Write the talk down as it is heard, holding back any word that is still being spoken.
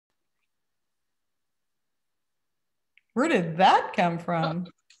Where did that come from?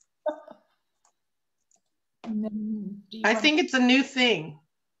 And then, do you I want think it's a new thing.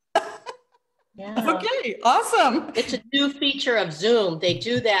 Yeah. Okay, awesome. It's a new feature of Zoom. They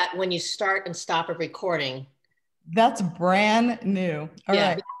do that when you start and stop a recording. That's brand new. All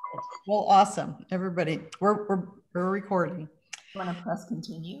Yeah. right. Well, awesome, everybody. We're recording. want to press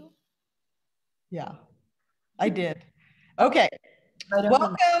continue? Yeah, I did. Okay. Right over,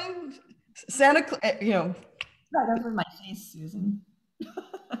 Welcome, Santa. right over my face, Susan.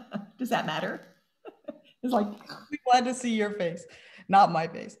 Does that matter? It's like, We glad to see your face, not my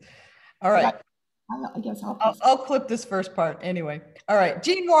face. All right. I guess I'll clip this first part anyway. All right.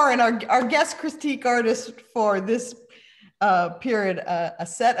 Jean Warren, our guest critique artist for this period, a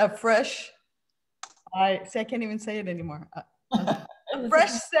set of fresh, I can't even say it anymore. A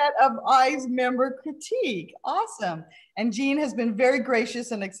fresh set of eyes member critique. Awesome. And Jean has been very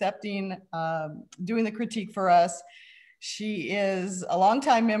gracious in accepting doing the critique for us. She is a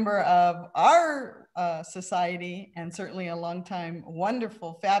longtime member of our society and certainly a longtime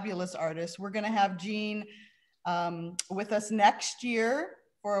wonderful, fabulous artist. We're going to have Jean with us next year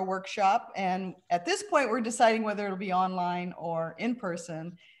for a workshop. And at this point, we're deciding whether it'll be online or in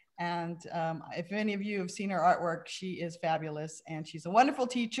person. And if any of you have seen her artwork, she is fabulous and she's a wonderful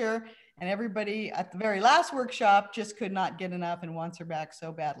teacher. And everybody at the very last workshop just could not get enough and wants her back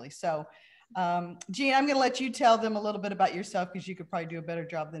so badly. So Jean, I'm going to let you tell them a little bit about yourself because you could probably do a better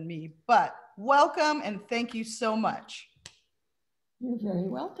job than me. But welcome and thank you so much. You're very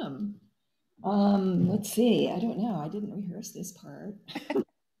welcome. Let's see. I don't know. I didn't rehearse this part.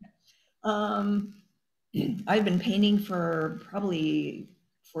 I've been painting for probably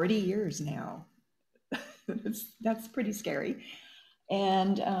 40 years now. That's pretty scary.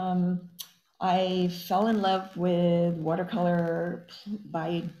 And I fell in love with watercolor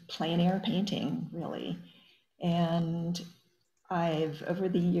by plein air painting, really. And I've, over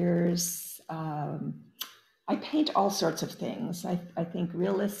the years, I paint all sorts of things. I think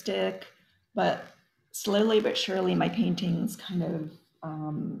realistic, but slowly but surely my paintings kind of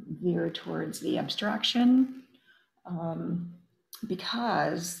veer towards the abstraction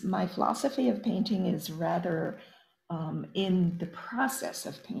because my philosophy of painting is rather in the process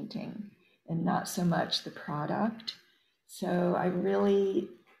of painting and not so much the product. So I really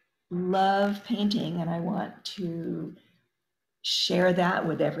love painting and I want to share that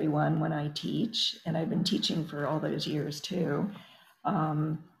with everyone when I teach. And I've been teaching for all those years too.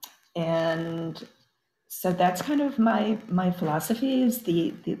 And so that's kind of my philosophy is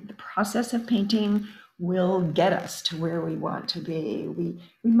the process of painting will get us to where we want to be. We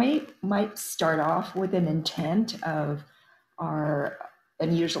might start off with an intent of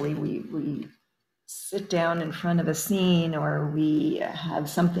and usually we sit down in front of a scene or we have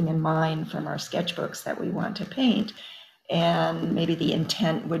something in mind from our sketchbooks that we want to paint. And maybe the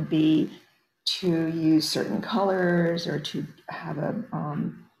intent would be to use certain colors or to have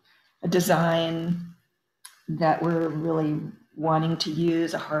a design that we're really wanting to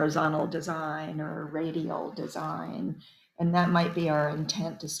use, a horizontal design or a radial design. And that might be our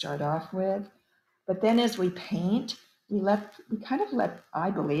intent to start off with. But then as we paint, we kind of let,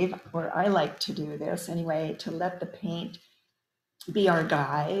 I believe, or I like to do this anyway, to let the paint be our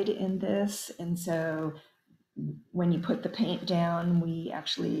guide in this. And so when you put the paint down, we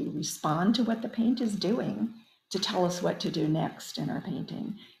actually respond to what the paint is doing to tell us what to do next in our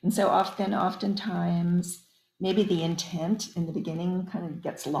painting. And so oftentimes, maybe the intent in the beginning kind of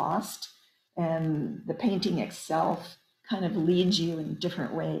gets lost and the painting itself kind of leads you in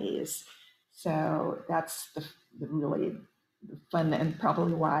different ways. So that's the really fun and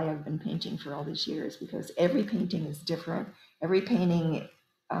probably why I've been painting for all these years, because every painting is different. Every painting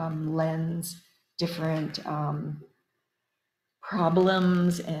lends different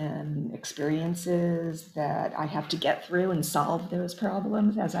problems and experiences that I have to get through and solve those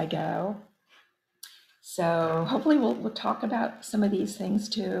problems as I go. So hopefully we'll talk about some of these things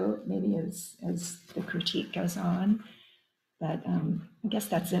too, maybe as the critique goes on. But I guess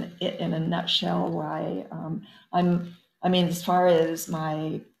that's it in a nutshell why I mean, as far as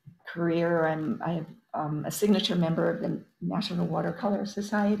my career, I am a signature member of the National Watercolor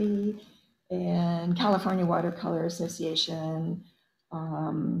Society and California Watercolor Association.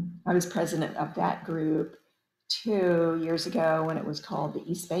 I was president of that group 2 years ago when it was called the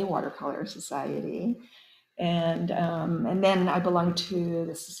East Bay Watercolor Society. And then I belong to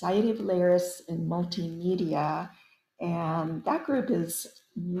the Society of Layerists in Multimedia. And that group is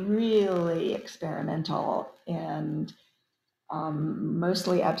really experimental and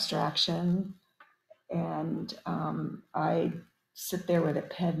mostly abstraction. And I sit there with a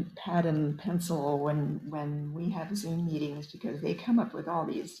pad and pencil when we have Zoom meetings, because they come up with all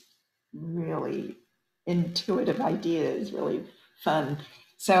these really intuitive ideas, really fun.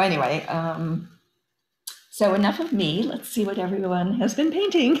 So anyway, so enough of me. Let's see what everyone has been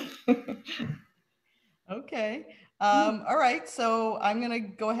painting. Okay. All right. So I'm going to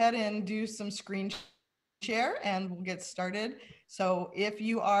go ahead and do some screen share and we'll get started. So if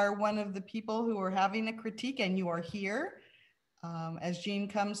you are one of the people who are having a critique and you are here, as Jean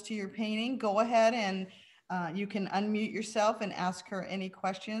comes to your painting, go ahead and you can unmute yourself and ask her any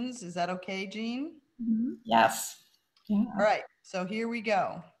questions. Is that okay, Jean? Yes. Yeah. All right. So here we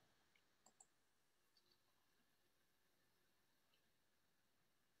go.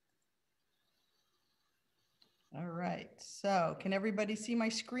 All right. So can everybody see my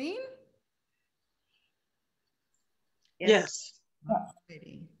screen? Yes.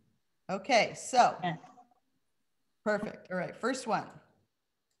 Alrighty. Okay. So perfect. All right. First one.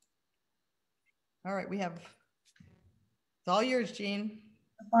 All right. We have, it's all yours, Jean.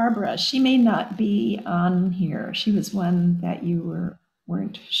 Barbara, she may not be on here. She was one that you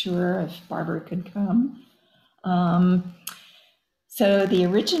weren't sure if Barbara could come. So the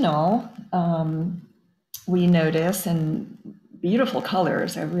original, we notice, and beautiful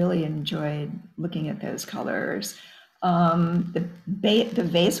colors. I really enjoyed looking at those colors. The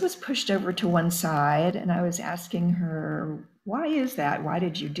vase was pushed over to one side, and I was asking her, why is that? Why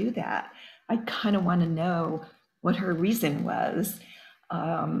did you do that? I kind of want to know what her reason was.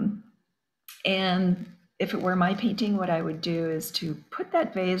 And if it were my painting, what I would do is to put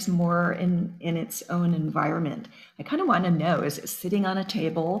that vase more in its own environment. I kind of want to know, is it sitting on a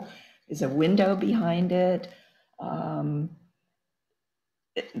table? Is a window behind it?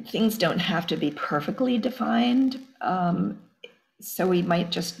 Things don't have to be perfectly defined. So we might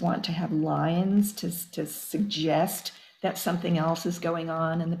just want to have lines to suggest that something else is going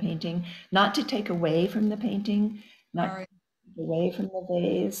on in the painting, not to take away from the painting, not right. away from the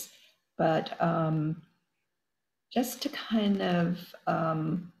vase, but just to kind of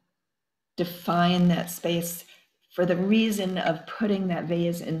define that space for the reason of putting that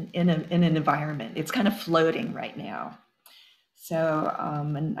vase in an environment. It's kind of floating right now. So,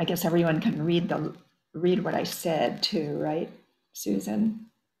 and I guess everyone can read what I said too, right, Susan?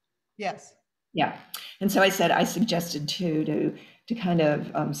 Yes. Yeah. And so I said, I suggested too to kind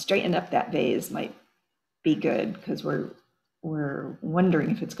of straighten up that vase might be good, because we're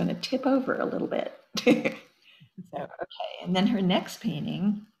wondering if it's going to tip over a little bit. So, okay. And then her next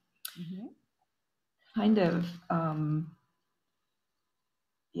painting, kind of,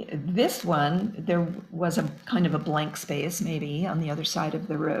 this one, there was a kind of a blank space maybe on the other side of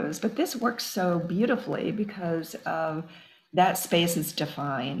the rose, but this works so beautifully because of that space is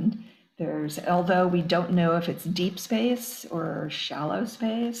defined. Although we don't know if it's deep space or shallow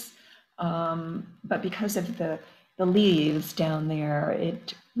space, but because of the leaves down there,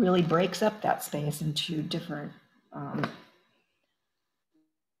 it really breaks up that space into different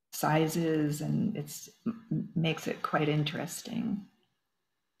sizes, and makes it quite interesting.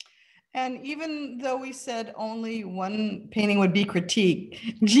 And even though we said only one painting would be critique,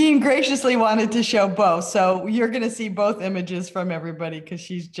 Jean graciously wanted to show both. So you're going to see both images from everybody because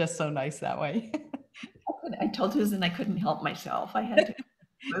she's just so nice that way. I told Susan I couldn't help myself. I had to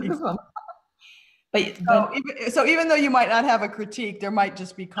both of them. So even though you might not have a critique, there might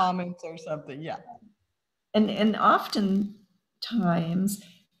just be comments or something. Yeah. And oftentimes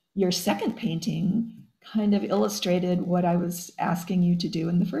your second painting kind of illustrated what I was asking you to do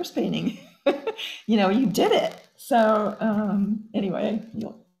in the first painting. You know, you did it. So anyway,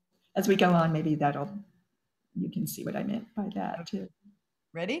 as we go on, maybe you can see what I meant by that too.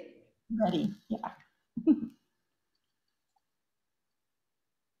 Ready? Ready, yeah. All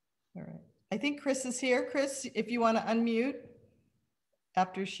right. I think Chris is here. Chris, if you want to unmute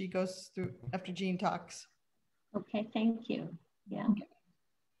after Jean talks. Okay, thank you. Yeah. Okay.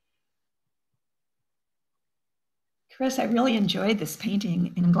 Chris, I really enjoyed this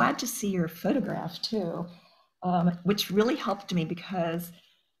painting, and I'm glad to see your photograph too, which really helped me because,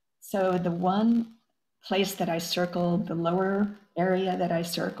 so the one place that I circled, the lower area that I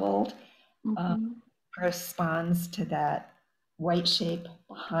circled, corresponds to that white shape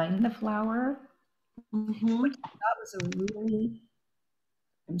behind the flower, which I thought was a really,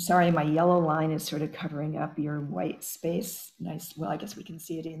 I'm sorry, my yellow line is sort of covering up your white space. Nice. Well, I guess we can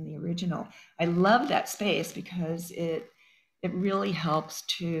see it in the original. I love that space because it really helps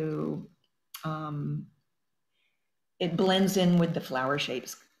to, it blends in with the flower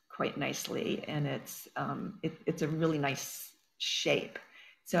shapes quite nicely, and it's a really nice shape.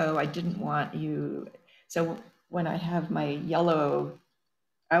 So I didn't want you, so when I have my yellow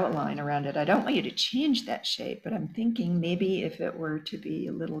outline around it, I don't want you to change that shape, but I'm thinking maybe if it were to be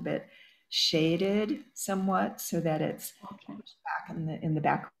a little bit shaded somewhat so that it's Okay. back in the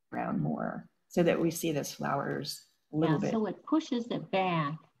background more, so that we see those flowers a little bit. So it pushes it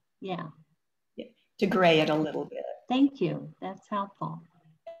back. Yeah. To gray it a little bit. Thank you. That's helpful.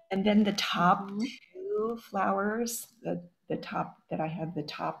 And then the top two flowers, the top that I have the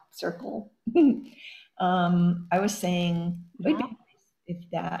top circle. I was saying if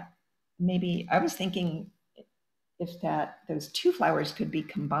that maybe I was thinking if that those two flowers could be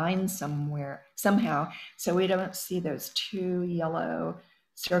combined somehow, so we don't see those two yellow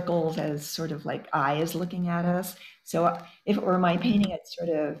circles as sort of like eyes looking at us. So if it were my painting, I'd sort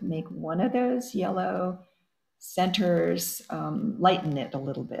of make one of those yellow centers, lighten it a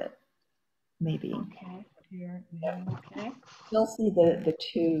little bit, maybe. Okay. Yeah. Okay. You'll see the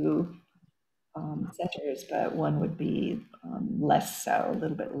two centers, but one would be less so, a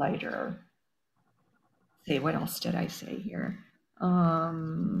little bit lighter. See, what else did I say here?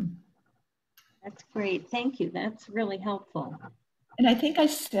 That's great. Thank you. That's really helpful. And I think I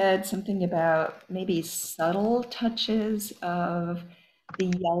said something about maybe subtle touches of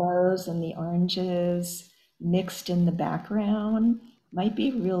the yellows and the oranges mixed in the background might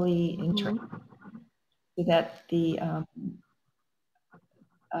be really interesting. So that the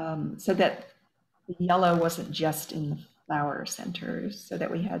yellow wasn't just in the flower centers, so that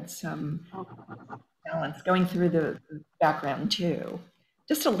we had some balance going through the background too,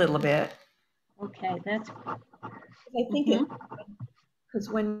 just a little bit. Okay, that's. I think because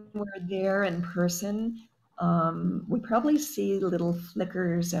when we're there in person, we probably see little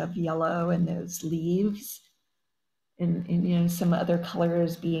flickers of yellow in those leaves, and you know, some other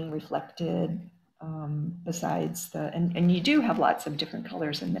colors being reflected besides and you do have lots of different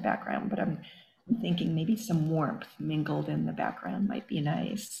colors in the background, but I'm thinking maybe some warmth mingled in the background might be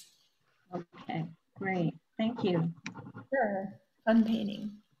nice. Okay, great. Thank you. Sure. Fun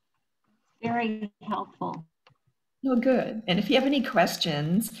painting. Very helpful. Oh, good. And if you have any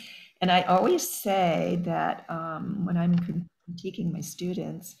questions, and I always say that when I'm critiquing my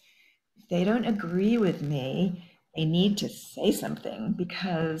students, if they don't agree with me, they need to say something,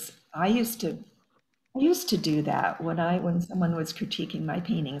 because I used to do that when someone was critiquing my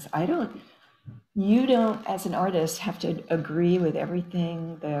paintings. You don't, as an artist, have to agree with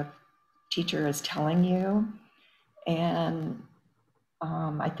everything the teacher is telling you. And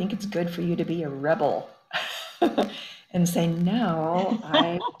I think it's good for you to be a rebel and say, no,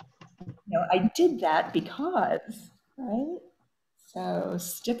 I did that because, right? So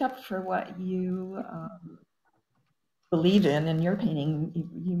stick up for what you believe in your painting.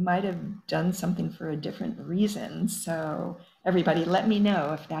 You might have done something for a different reason. So everybody, let me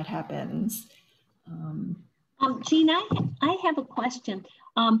know if that happens. Jean, I have a question.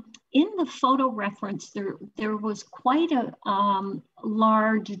 In the photo reference, there was quite a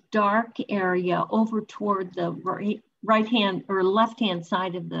large dark area over toward the right hand or left hand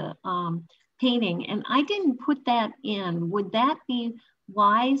side of the painting, and I didn't put that in. Would that be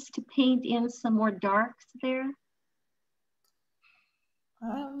wise to paint in some more darks there?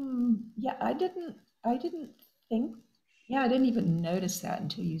 Yeah, I didn't think. Yeah, I didn't even notice that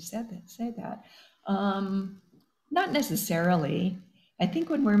until you said that. Not necessarily. I think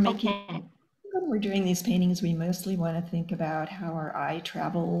when we're when we're doing these paintings, we mostly want to think about how our eye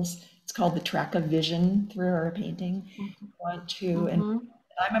travels. It's called the track of vision through our painting. Want to, and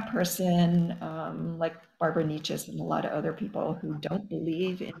I'm a person like Barbara Nietzsche and a lot of other people who don't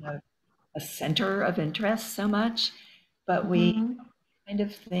believe in a center of interest so much, but we kind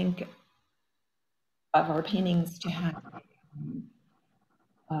of think of our paintings to have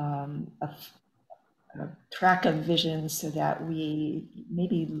a track of vision, so that we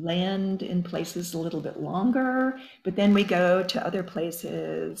maybe land in places a little bit longer, but then we go to other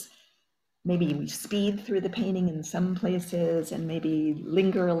places. Maybe we speed through the painting in some places and maybe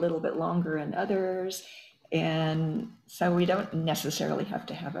linger a little bit longer in others. And so we don't necessarily have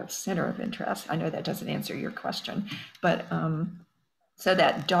to have a center of interest. I know that doesn't answer your question, but so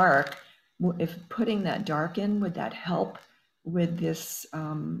that dark, if putting that dark in, would that help with this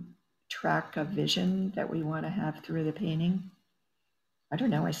track of vision that we want to have through the painting? I don't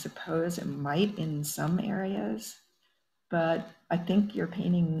know, I suppose it might in some areas, but I think your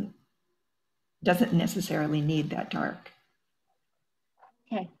painting doesn't necessarily need that dark.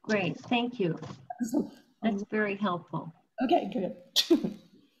 Okay, great, thank you. That's very helpful. Okay, good.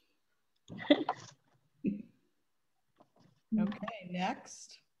 Okay,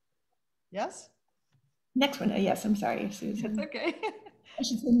 next. Yes? Next one, yes, I'm sorry, Susan. It's okay. I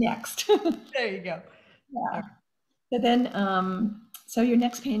should say next. There you go. Yeah. So then, so your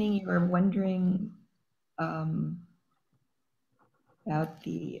next painting, you were wondering about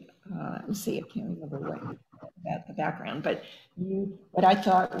the, let's see, I can't remember what you said about the background, but what I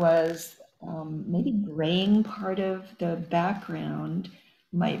thought was maybe graying part of the background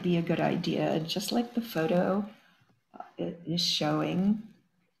might be a good idea, just like the photo it is showing.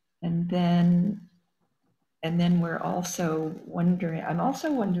 And then we're also wondering, I'm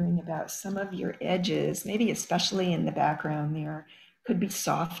also wondering about some of your edges, maybe especially in the background there, could be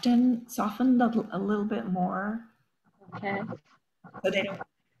softened a little bit more. Okay. So they don't,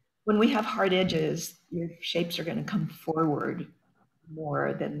 when we have hard edges, your shapes are going to come forward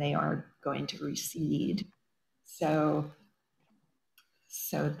more than they are going to recede. So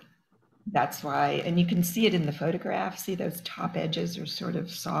that's why, and you can see it in the photograph. See those top edges are sort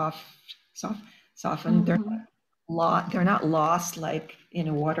of softened. They're not lost like in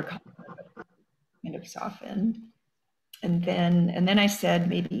a watercolor, but kind of softened. And then I said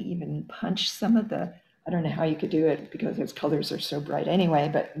maybe even punch some of the, I don't know how you could do it because those colors are so bright anyway,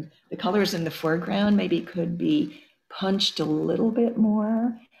 but the colors in the foreground maybe could be punched a little bit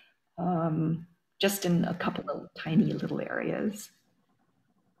more, just in a couple of tiny little areas.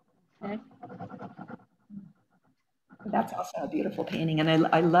 Okay. That's also a beautiful painting. And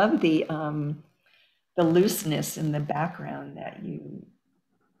I love the looseness in the background that you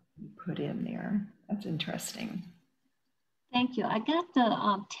put in there. That's interesting. Thank you. I got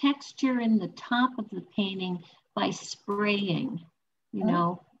the texture in the top of the painting by spraying, you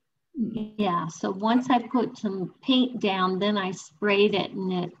know. Yeah, so once I put some paint down, then I sprayed it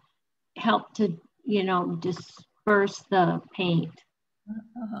and it helped to, you know, disperse the paint.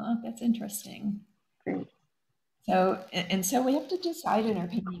 That's interesting. Great. So, and so we have to decide in our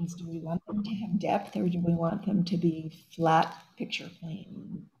paintings, do we want them to have depth or do we want them to be flat picture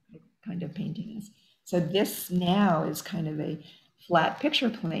plane kind of paintings? So this now is kind of a flat picture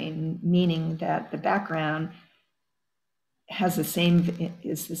plane, meaning that the background has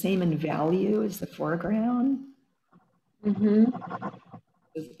is the same in value as the foreground.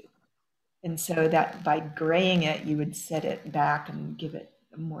 And so that by graying it, you would set it back and give it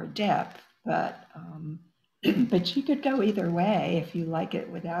more depth. But but you could go either way if you like it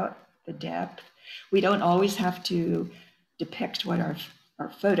without the depth. We don't always have to depict what our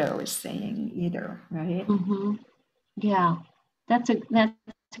photo is saying either, right? Yeah, that's a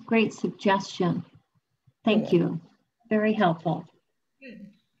great suggestion. Thank you. Very helpful.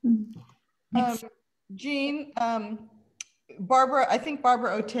 Jean, Barbara, I think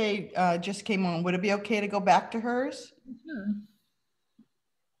Barbara Ote just came on. Would it be okay to go back to hers?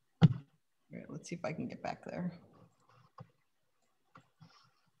 Right, let's see if I can get back there.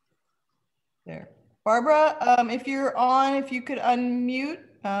 There. Barbara, if you're on, if you could unmute.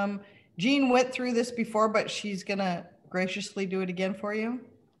 Jean went through this before, but she's gonna graciously do it again for you.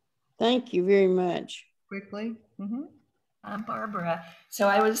 Thank you very much. Quickly. Barbara, so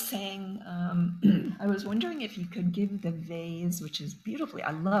I was saying, I was wondering if you could give the vase, which is beautifully,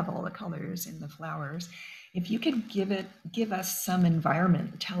 I love all the colors in the flowers, if you could give us some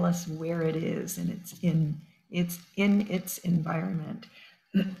environment, tell us where it is and it's in its environment.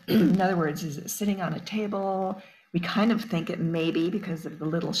 In other words, is it sitting on a table? We kind of think it may be because of the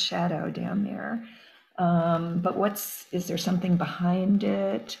little shadow down there. But is there something behind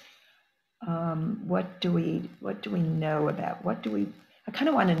it? What do we know about? I kind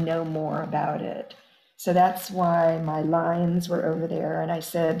of want to know more about it. So that's why my lines were over there. And I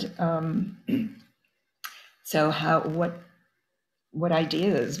said, so what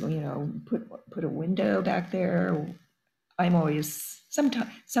ideas, you know, put a window back there. I'm always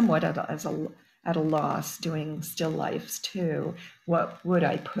somewhat at a loss doing still lifes too. What would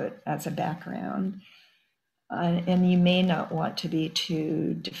I put as a background? And you may not want to be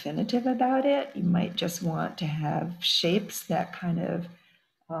too definitive about it. You might just want to have shapes that kind of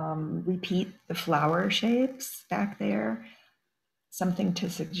repeat the flower shapes back there, something to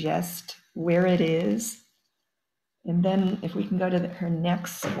suggest where it is. And then if we can go to her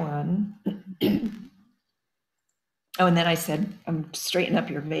next one. Oh, and then I said, straighten up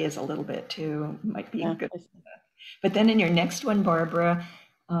your vase a little bit too. Might be good. But then in your next one, Barbara,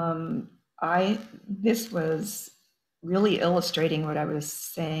 this was really illustrating what I was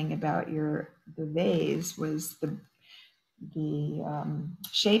saying about the vase was the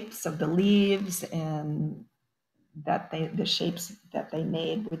shapes of the leaves and the shapes that they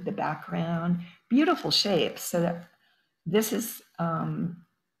made with the background, beautiful shapes. So that this is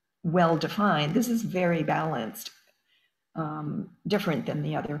well defined. This is very balanced, different than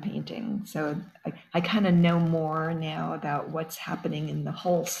the other painting. So I kind of know more now about what's happening in the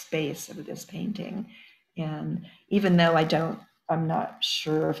whole space of this painting. And even though I'm not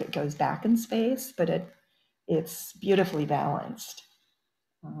sure if it goes back in space, but it's beautifully balanced.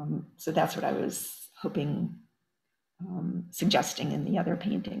 So that's what I was hoping, suggesting in the other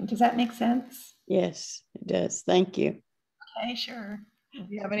painting. Does that make sense? Yes, it does. Thank you. Okay, sure. Do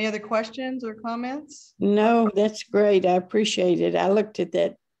you have any other questions or comments? No, that's great. I appreciate it. I looked at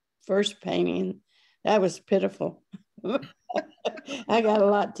that first painting. That was pitiful. I got a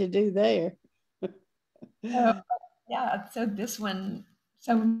lot to do there. So, yeah, so this one,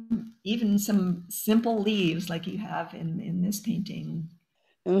 so even some simple leaves like you have in this painting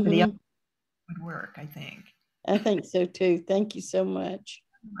for the other would work, I think. I think so too. Thank you so much.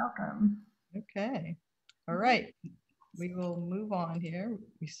 Welcome. Okay. All right. We will move on here.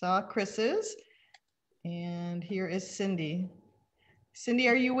 We saw Chris's, and here is Cindy. Cindy,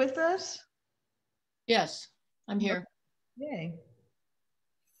 are you with us? Yes, I'm here. Yay.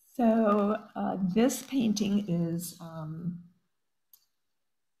 So this painting is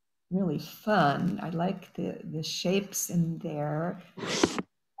really fun. I like the shapes in there.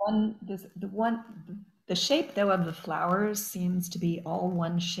 The shape though of the flowers seems to be all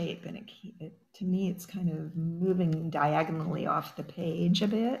one shape, and to me it's kind of moving diagonally off the page a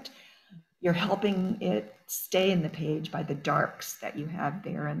bit. You're helping it stay in the page by the darks that you have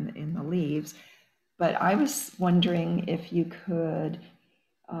there in the leaves. But I was wondering if you could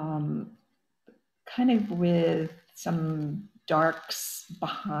kind of with some darks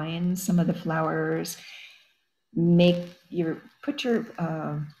behind some of the flowers,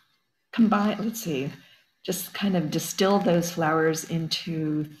 combine, let's see, just kind of distill those flowers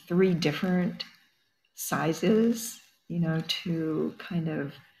into 3 different sizes, to kind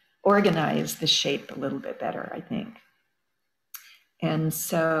of organize the shape a little bit better, I think. And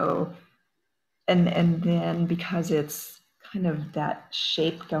so, and then because it's kind of that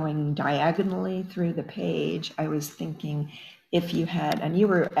shape going diagonally through the page, I was thinking if you had, and you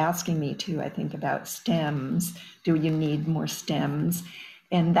were asking me too, I think, about stems, do you need more stems?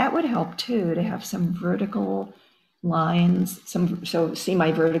 And that would help too, to have some vertical lines, so see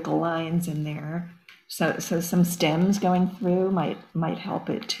my vertical lines in there. So some stems going through might help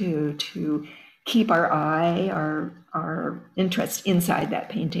it too, to keep our eye, our interest inside that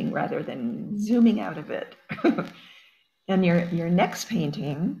painting rather than zooming out of it. And your next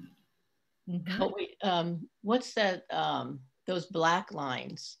painting. Oh, wait, what's that, those black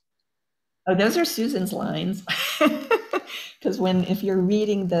lines? Oh, those are Susan's lines. Because if you're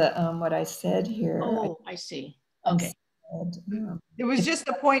reading the what I said here. Oh, I see. Okay. It was just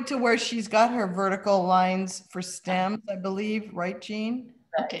the point to where she's got her vertical lines for stems, I believe, right, Jean?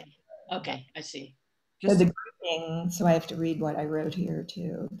 Okay. Okay, I see. So the grouping, so I have to read what I wrote here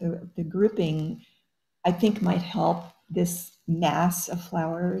too. The grouping, I think, might help this mass of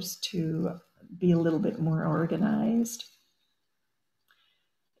flowers to be a little bit more organized.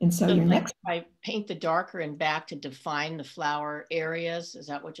 And so your like next, if I paint the darker and back to define the flower areas, is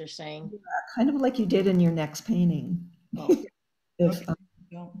that what you're saying? kind of like you did in your next painting. Oh. If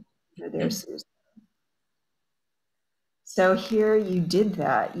there's Susan. So here you did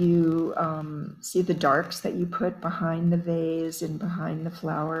that. You see the darks that you put behind the vase and behind the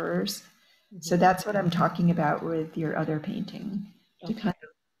flowers. So that's what I'm talking about with your other painting, to kind of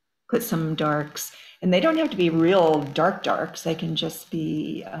put some darks. And they don't have to be real darks. They can just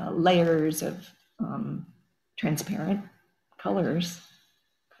be layers of transparent colors,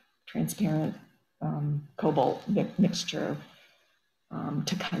 transparent cobalt mixture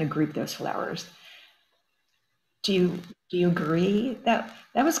to kind of group those flowers. Do you agree? That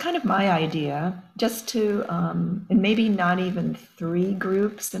was kind of my idea, just to and maybe not even 3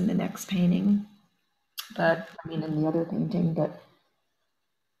 groups in the next painting, but I mean in the other painting, but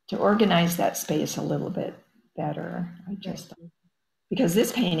to organize that space a little bit better. I just because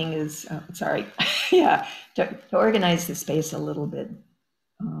this painting is sorry, yeah, to organize the space a little bit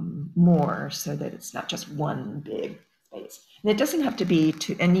more so that it's not just one big space. And it doesn't have to be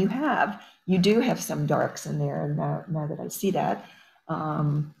too, and you do have some darks in there now that I see that.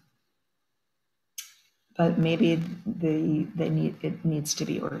 But maybe it needs to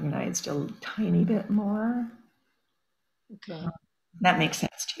be organized a tiny bit more. Okay. That makes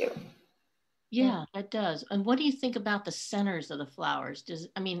sense to you. Yeah, that does. And what do you think about the centers of the flowers?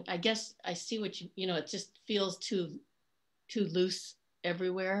 I guess I see what it just feels too loose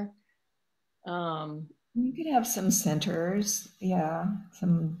everywhere. You could have some centers, yeah,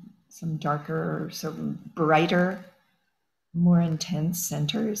 some darker, some brighter, more intense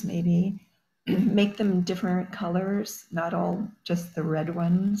centers, maybe. Make them different colors, not all just the red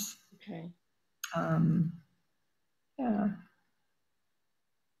ones. Okay. Yeah.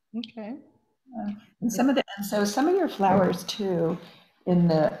 Okay. And some of your flowers too, in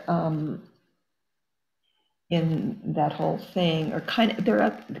the in that whole thing, are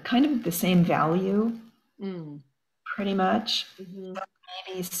they're kind of the same value, pretty much.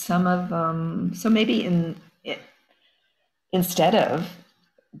 Maybe some of them. So maybe instead of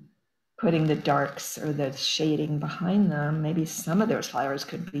putting the darks or the shading behind them, maybe some of those flowers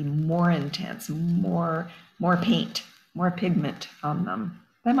could be more intense, more paint, more pigment on them.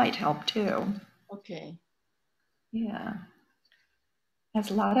 That might help too. Okay. Yeah. Has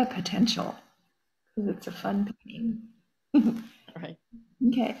a lot of potential because it's a fun painting. Right.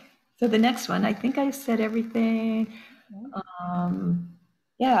 Okay. So the next one, I think I said everything.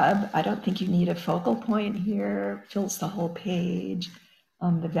 Yeah, I don't think you need a focal point here. Fills the whole page.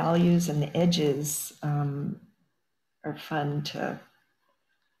 The values and the edges are fun to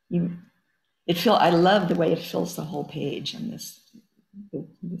I love the way it fills the whole page in this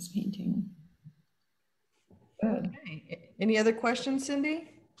painting. Good. Okay. Any other questions, Cindy?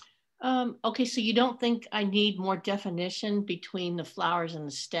 Okay, so you don't think I need more definition between the flowers and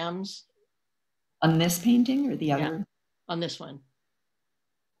the stems? On this painting or the other? Yeah, on this one.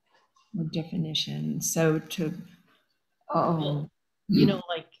 More definition. So you know,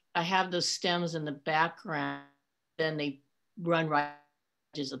 like I have those stems in the background, then they run right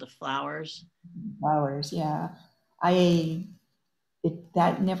edges of the flowers. Flowers, yeah.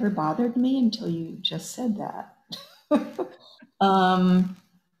 That never bothered me until you just said that.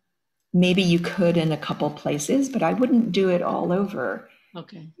 Maybe you could in a couple places, but I wouldn't do it all over.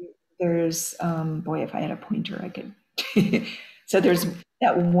 Okay. There's, boy, if I had a pointer, I could. So there's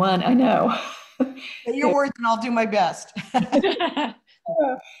that one, I know. Say your words and I'll do my best.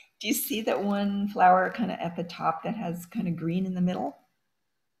 Do you see that one flower kind of at the top that has kind of green in the middle?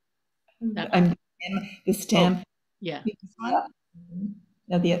 The stem. Oh, yeah.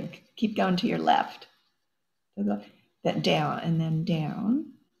 Now keep going to your left. So that down and then down.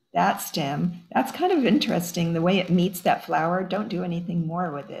 That stem. That's kind of interesting. The way it meets that flower. Don't do anything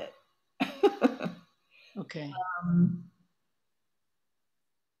more with it. Okay.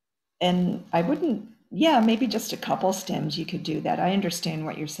 And I wouldn't, maybe just a couple stems you could do that. I understand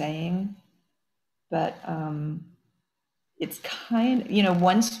what you're saying, but it's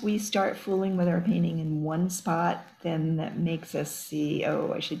once we start fooling with our painting in one spot, then that makes us see,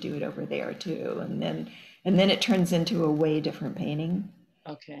 oh, I should do it over there too. And then it turns into a way different painting.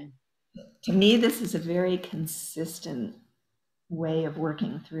 Okay. To me, this is a very consistent way of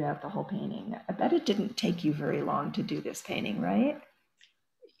working throughout the whole painting. I bet it didn't take you very long to do this painting, right?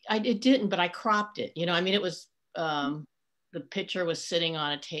 It didn't, but I cropped it. You know, I mean, it was, the picture was sitting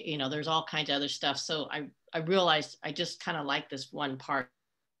on a table, you know, there's all kinds of other stuff. So I realized I just kind of like this one part,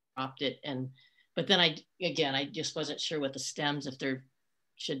 cropped it. But then I just wasn't sure with the stems, if there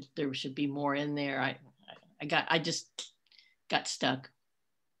should be more in there. I just got stuck.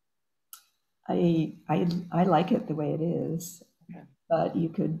 I like it the way it is, okay. But you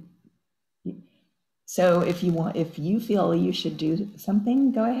could. So if you feel you should do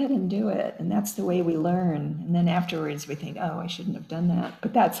something, go ahead and do it, and that's the way we learn. And then afterwards we think, oh, I shouldn't have done that.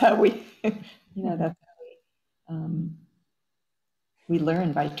 But that's how we, that's how we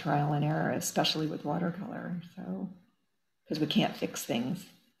learn by trial and error, especially with watercolor. So because we can't fix things.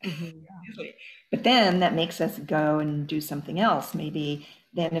 But then that makes us go and do something else. Maybe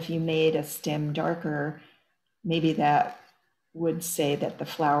then if you made a stem darker, maybe that would say that the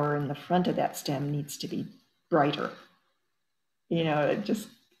flower in the front of that stem needs to be brighter. It just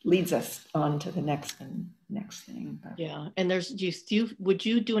leads us on to the next thing. But. Yeah, and would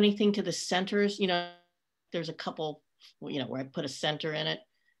you do anything to the centers? There's a couple, where I put a center in it,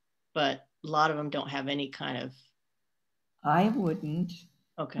 but a lot of them don't have any kind of. I wouldn't.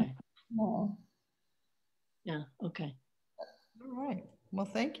 Okay. No. Yeah. Okay. All right. Well,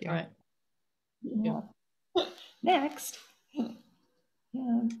 thank you. All right. Yeah. Next.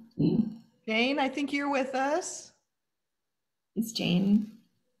 Yeah. Jane, I think you're with us. Is Jane?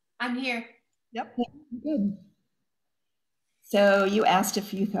 I'm here. Yep. Good. So you asked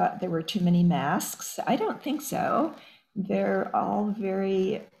if you thought there were too many masks. I don't think so. They're all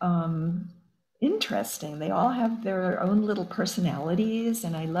very interesting. They all have their own little personalities,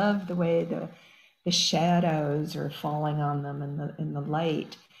 and I love the way the shadows are falling on them in the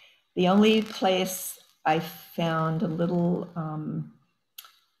light. The only place I found a little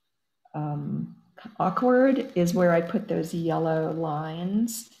awkward is where I put those yellow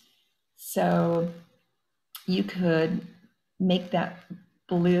lines. So you could make that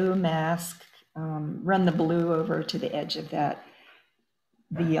blue mask, run the blue over to the edge of the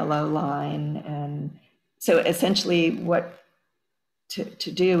yellow line. And so essentially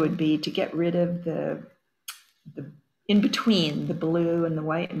to do would be to get rid of the in between the blue and the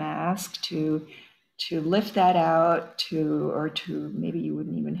white mask, to lift that out, or to maybe you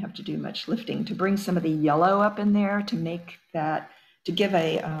wouldn't even have to do much lifting, to bring some of the yellow up in there, to make that, to give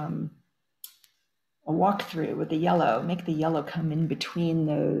a walkthrough with the yellow, make the yellow come in between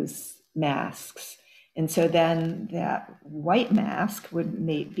those masks. And so then that white mask would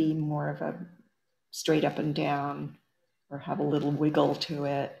be more of a straight up and down, or have a little wiggle to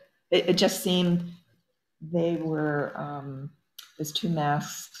it. It just seemed they were, those two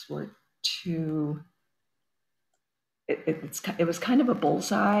masks were too, it was kind of a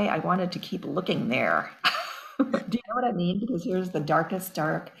bullseye. I wanted to keep looking there. Do you know what I mean? Because here's the darkest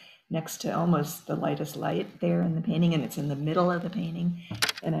dark next to almost the lightest light there in the painting, and it's in the middle of the painting.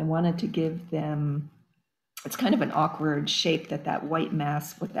 And I wanted to give them, it's kind of an awkward shape that white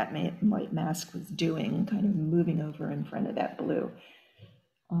mask, what that white mask was doing, kind of moving over in front of that blue.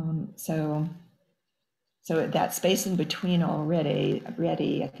 So that space in between already,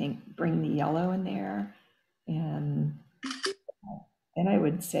 I think, bring the yellow in there. And I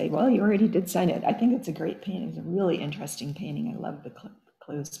would say, well, you already did sign it. I think it's a great painting. It's a really interesting painting. I love the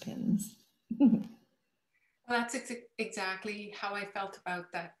clothespins. Well, that's exactly how I felt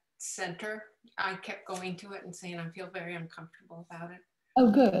about that center. I kept going to it and saying I feel very uncomfortable about it. Oh,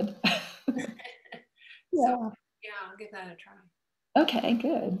 good. Yeah. So, yeah, I'll give that a try. Okay,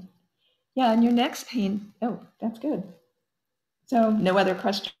 good. Yeah, and your next paint, oh, that's good. So no other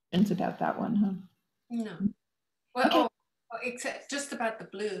questions about that one, huh? No. Well, okay. Except just about the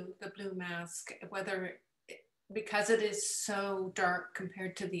blue mask, whether, because it is so dark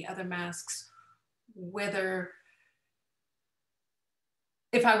compared to the other masks, whether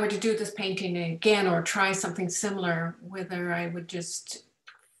if I were to do this painting again or try something similar, whether I would just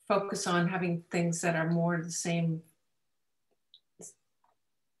focus on having things that are more the same.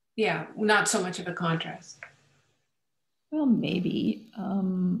 Yeah, not so much of a contrast. Well, maybe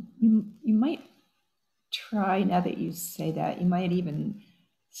you might try, now that you say that, you might even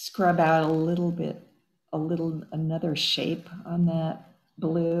scrub out another shape on that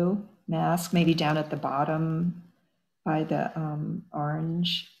blue mask, maybe down at the bottom by the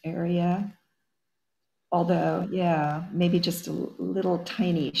orange area. Although, yeah, maybe just a little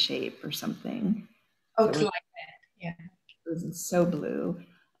tiny shape or something. Oh, to like that, yeah. It wasn't so blue.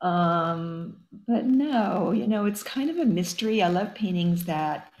 But no, it's kind of a mystery. I love paintings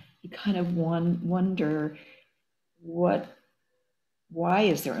that you kind of wonder why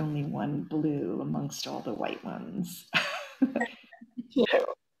is there only one blue amongst all the white ones?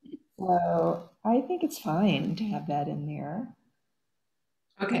 So I think it's fine to have that in there.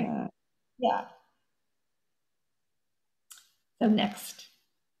 Okay. Yeah. So next.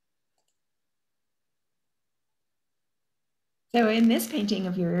 So in this painting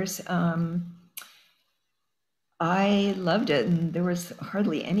of yours, I loved it, and there was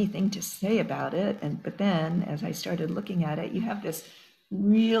hardly anything to say about it. But then as I started looking at it, you have this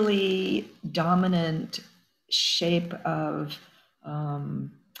really dominant shape of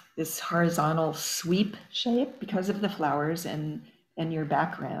this horizontal sweep shape because of the flowers and your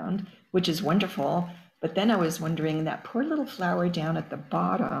background, which is wonderful. But then I was wondering, that poor little flower down at the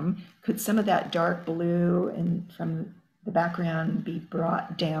bottom, could some of that dark blue and from the background be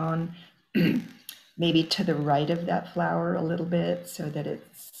brought down maybe to the right of that flower a little bit, so that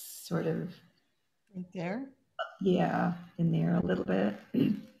it's sort of right there? Yeah, in there a little bit,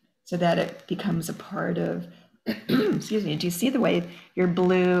 so that it becomes a part of, excuse me, do you see the way your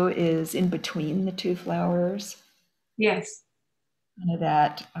blue is in between the two flowers? Yes. Kind of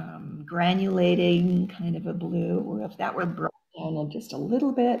that granulating kind of a blue, or if that were brought down just a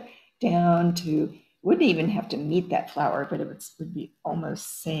little bit down to, wouldn't even have to meet that flower, but it would be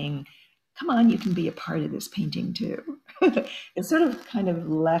almost saying, come on, you can be a part of this painting too. It's sort of kind of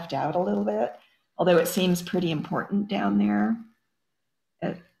left out a little bit, although it seems pretty important down there.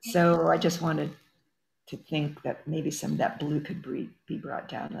 So I just wanted to think that maybe some of that blue could be brought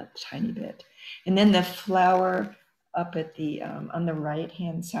down a tiny bit. And then the flower up at the on the right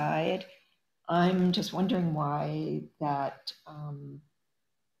hand side, I'm just wondering why that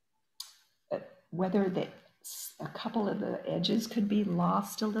whether a couple of the edges could be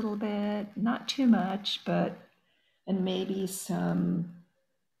lost a little bit, not too much, and maybe some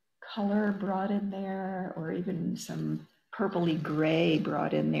color brought in there, or even some purpley gray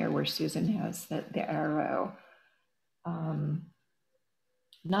brought in there where Susan has the arrow.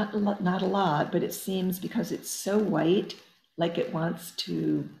 Not a lot, but it seems, because it's so white, like it wants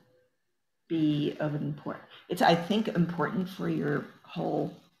to be of important. It's, I think, important for your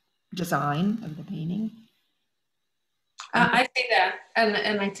whole design of the painting. I see that,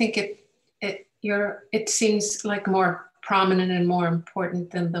 and I think it seems like more prominent and more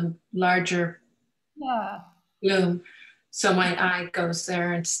important than the larger Yeah. bloom. So my eye goes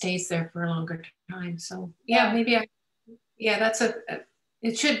there and stays there for a longer time. So yeah, maybe that's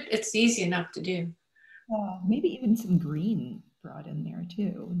it's easy enough to do. Maybe even some green brought in there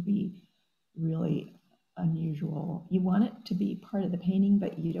too would be really unusual. You want it to be part of the painting,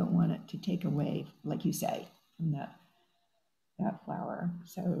 but you don't want it to take away, like you say, from that flower.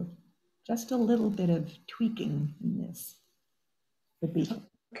 So just a little bit of tweaking in this would be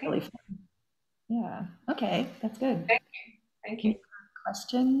really fun. Yeah. Okay, that's good. Thank you.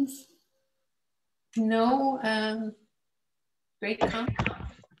 Questions? No, great comment.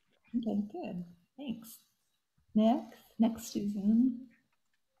 Okay, good. Thanks. Next, Susan.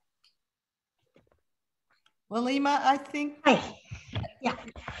 Lalima, I think. Hi. Yeah.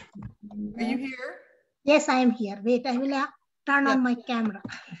 Are you here? Yes, I am here. Wait, I will turn on my camera.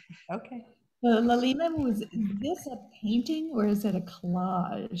 Okay. So Lalima, is this a painting or is it a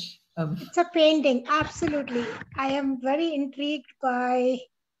collage of? It's a painting, absolutely. I am very intrigued by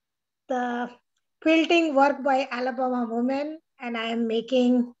the quilting work by Alabama women, and I am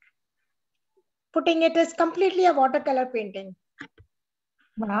putting it as completely a watercolor painting.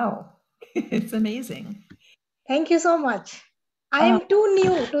 Wow, it's amazing. Thank you so much. I am too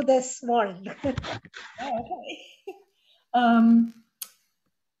new to this world. Okay.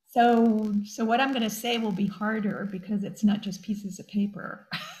 So what I'm going to say will be harder because it's not just pieces of paper.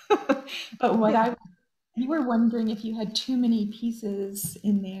 But you were wondering if you had too many pieces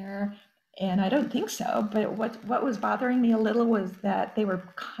in there, and I don't think so. But what was bothering me a little was that they were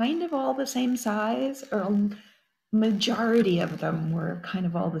kind of all the same size, or a majority of them were kind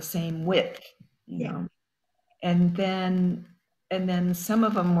of all the same width, you know. And then some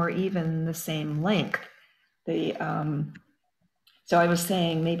of them were even the same length. So I was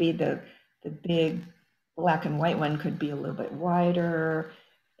saying maybe the big black and white one could be a little bit wider,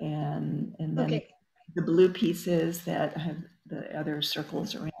 and then the blue pieces that have the other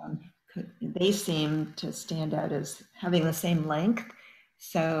circles around, they seem to stand out as having the same length.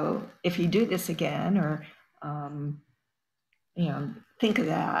 So if you do this again, or think of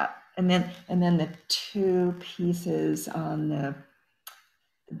that, and then the two pieces on the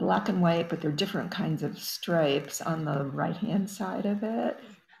black and white, but they're different kinds of stripes on the right-hand side of it.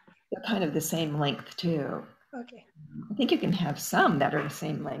 They're kind of the same length too. Okay. I think you can have some that are the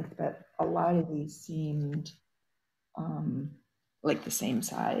same length, but a lot of these seemed like the same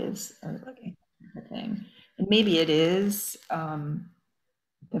size or thing. And maybe it is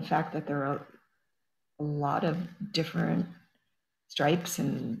the fact that there are a lot of different stripes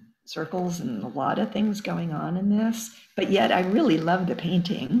and circles and a lot of things going on in this, but yet I really love the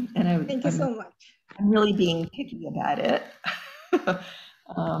painting, and thank you so much. I'm really being picky about it.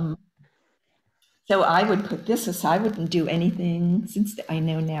 So I would put this aside. I wouldn't do anything, since I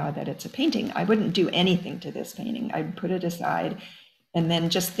know now that it's a painting. I wouldn't do anything to this painting. I'd put it aside and then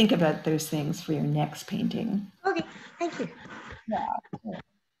just think about those things for your next painting. Okay, thank you. Yeah.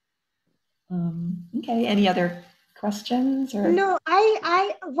 Okay, any other questions? Or no,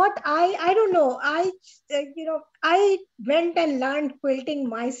 I don't know. I went and learned quilting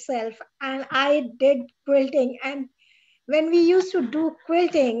myself, and I did quilting. And when we used to do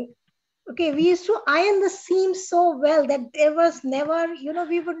quilting, we used to iron the seams so well that there was never,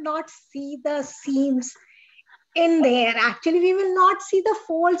 we would not see the seams in there. Actually, we will not see the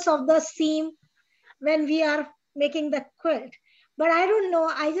folds of the seam when we are making the quilt. But I don't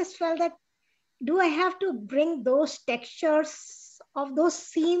know. I just felt that, do I have to bring those textures of those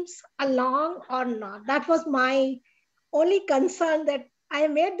seams along or not? That was my only concern, that I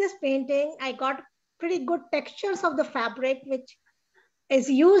made this painting. I got pretty good textures of the fabric, which is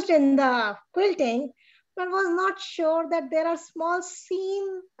used in the quilting, but was not sure that there are small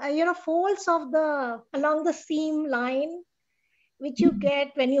seam, folds along the seam line, which you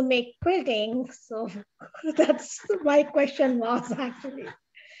get when you make quilting. So that's my question was actually.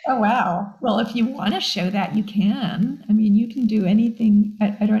 Oh, wow. Well, if you want to show that, you can. I mean, you can do anything.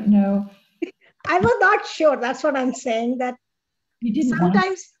 I don't know. I was not sure. That's what I'm saying. That you didn't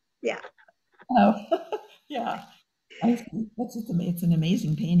sometimes, yeah. Oh, yeah. It's an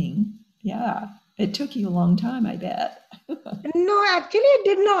amazing painting. Yeah. It took you a long time, I bet. No, actually, it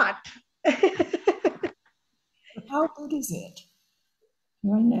did not. How big is it?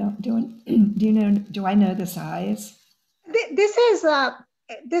 Do I know? Do you know? Do I know the size? This is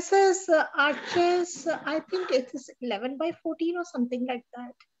arches. I think it is 11 by 14 or something like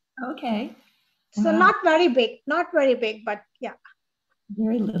that. Okay. So wow. Not very big, but yeah.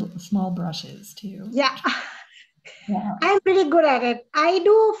 Very little, small brushes too. Yeah. Yeah. I'm pretty good at it. I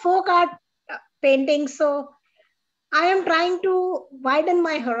do folk art painting, so I am trying to widen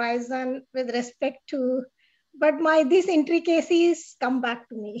my horizon with respect to, but these intricacies come back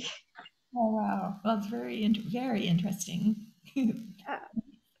to me. Oh, wow. Well, it's very interesting. Uh,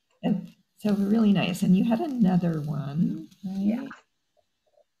 And so really nice. And you had another one, yeah. right?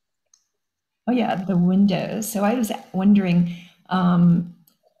 Oh, yeah, the windows. So I was wondering,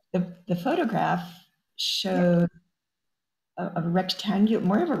 the photograph showed a rectangular,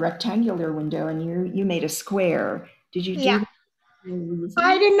 more of a rectangular window, and you made a square. Did you do Yeah. that for a I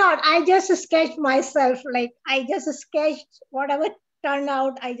reason? did not. I just sketched myself. Like I just sketched whatever turned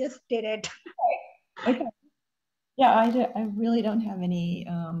out. I just did it. Okay. Yeah, I really don't have any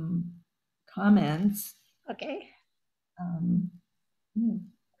comments. Okay. Um, yeah,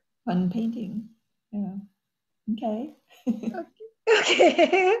 fun painting. Yeah. Okay.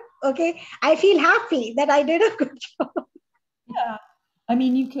 Okay. Okay. I feel happy that I did a good job. Yeah. I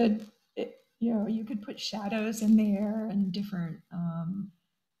mean, you could put shadows in there and different.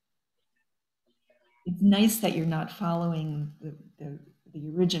 It's nice that you're not following the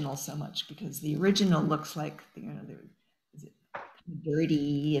original so much, because the original looks like, is it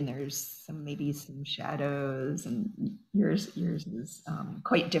dirty, and there's maybe some shadows, and yours is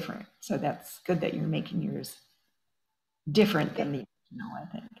quite different. So that's good that you're making yours different than the original, I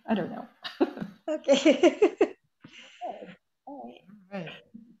think. I don't know. Okay. All right. All right.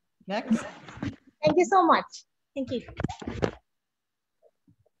 Next. Thank you so much. Thank you.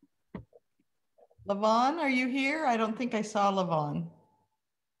 Levon, are you here? I don't think I saw Levon.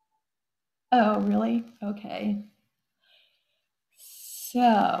 Oh, really? Okay.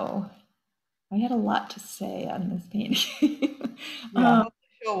 So I had a lot to say on this painting. Yeah, hopefully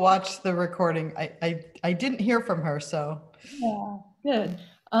she'll watch the recording. I didn't hear from her, so. Yeah, good.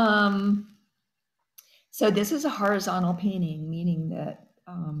 So this is a horizontal painting, meaning that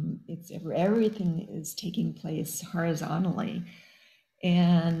everything is taking place horizontally.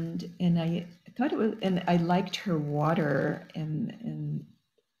 And I thought it was, and I liked her water, and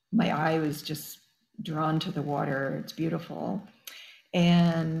my eye was just drawn to the water. It's beautiful.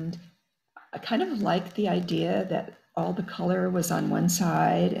 And I kind of liked the idea that all the color was on one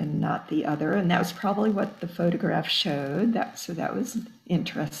side and not the other. And that was probably what the photograph showed. So that was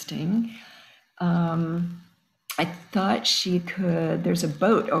interesting. I thought there's a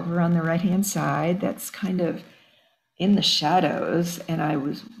boat over on the right-hand side that's kind of in the shadows. And I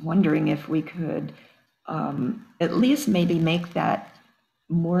was wondering if we could at least maybe make that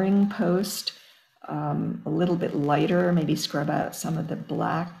mooring post a little bit lighter, maybe scrub out some of the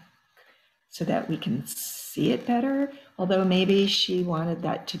black so that we can see it better. Although maybe she wanted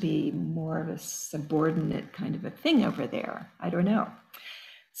that to be more of a subordinate kind of a thing over there. I don't know.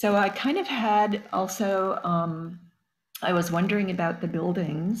 So I kind of had also, I was wondering about the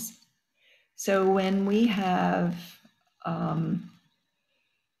buildings. So when we have,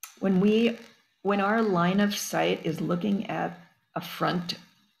 when our line of sight is looking at a front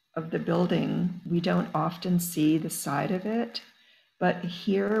of the building, we don't often see the side of it. But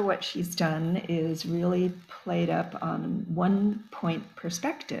here, what she's done is really played up on one point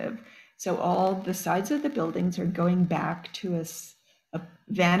perspective. So all the sides of the buildings are going back to a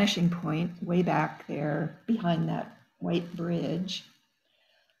vanishing point way back there behind that white bridge.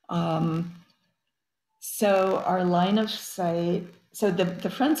 So our line of sight, so the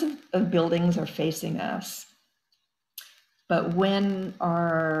fronts of buildings are facing us. But when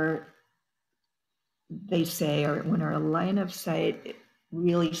when our line of sight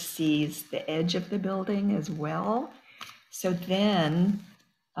really sees the edge of the building as well. So then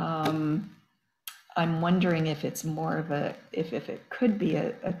I'm wondering if it's more of if it could be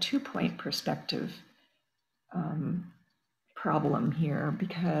a 2-point perspective problem here,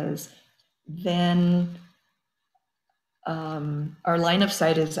 because then our line of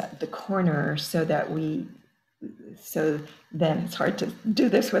sight is at the corner, so then it's hard to do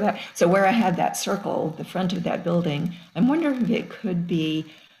this without. So where I had that circle, the front of that building, I'm wondering if it could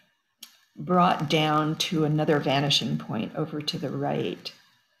be brought down to another vanishing point over to the right.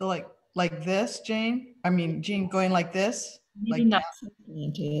 So like this, Jane? I mean, Jean going like this? Maybe not so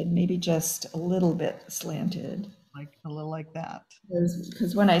slanted, maybe just a little bit slanted. Like a little like that.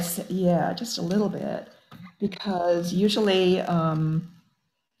 Because when I say, yeah, just a little bit, because usually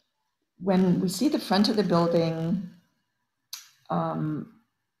when we see the front of the building,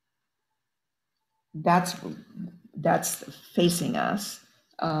 that's facing us.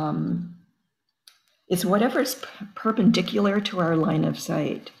 It's whatever's perpendicular to our line of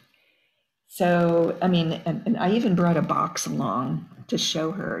sight. So, I mean, and I even brought a box along to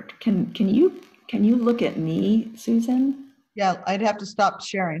show her. Can can you look at me, Susan? Yeah, I'd have to stop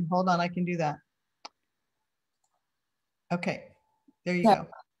sharing. Hold on, I can do that. Okay, there you go.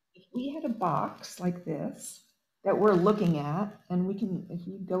 If we had a box like this that we're looking at, and we can, if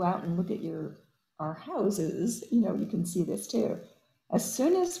you go out and look at our houses, you know, you can see this too. As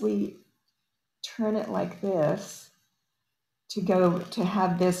soon as we turn it like this, to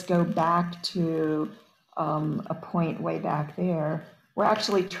have this go back to a point way back there, we're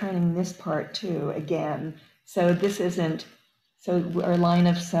actually turning this part too again. So this isn't, so our line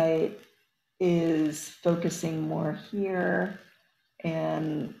of sight is focusing more here.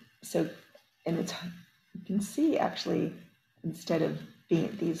 And so, and it's, you can see actually, instead of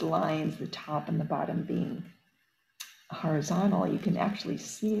being these lines, the top and the bottom being horizontal, you can actually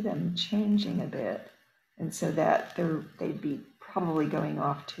see them changing a bit. And so that they'd be probably going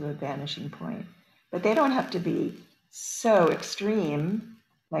off to a vanishing point. But they don't have to be so extreme,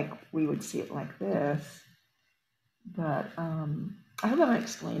 like we would see it like this. But I hope I'm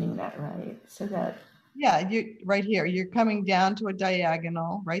explaining that right. So that, yeah, you right here, you're coming down to a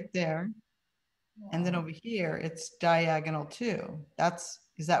diagonal right there. And then over here, it's diagonal too.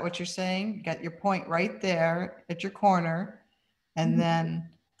 Is that what you're saying? You got your point right there at your corner. And then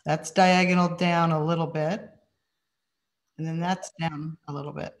that's diagonal down a little bit. And then that's down a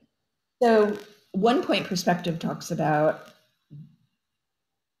little bit. So one point perspective talks about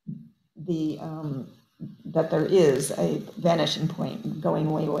the that there is a vanishing point going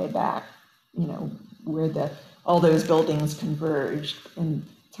way, way back, you know, where all those buildings converged. And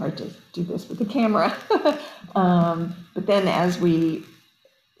it's hard to do this with the camera. But then as we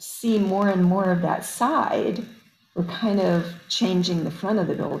see more and more of that side, we're kind of changing the front of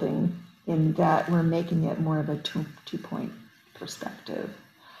the building in that we're making it more of a two-point perspective.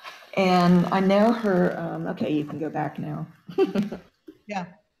 And I know her, okay, you can go back now. Yeah.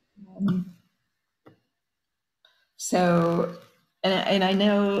 So, and I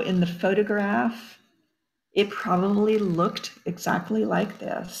know in the photograph, it probably looked exactly like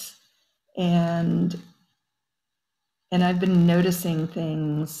this. And I've been noticing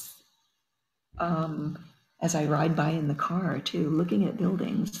things as I ride by in the car too, looking at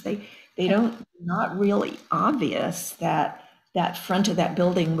buildings. They don't, not really obvious that that front of that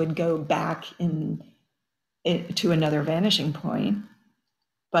building would go back to another vanishing point,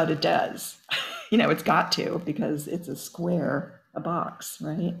 but it does. You know, it's got to, because it's a square, a box,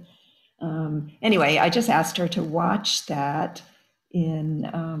 right? Anyway, I just asked her to watch that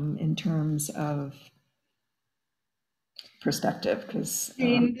in terms of perspective, because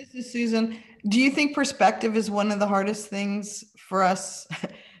Jean, this is Susan. Do you think perspective is one of the hardest things for us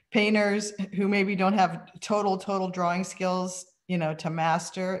painters who maybe don't have total drawing skills, you know, to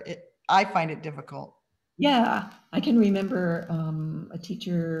master it? I find it difficult. Yeah, I can remember a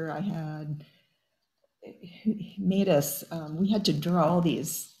teacher I had who made us, we had to draw all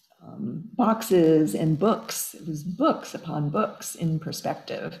these boxes and books. It was books upon books in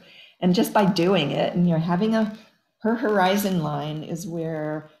perspective. And just by doing it, and you're having her horizon line is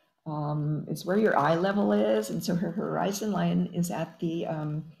where your eye level is. And so her horizon line is at the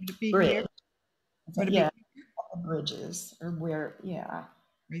bridge. Yeah, the bridges, or where, yeah.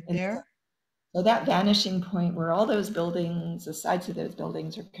 Right there. So that vanishing point where all those buildings, the sides of those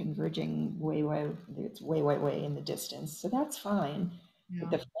buildings are converging it's way in the distance. So that's fine. Yeah.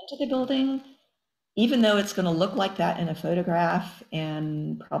 But the front of the building, even though it's going to look like that in a photograph,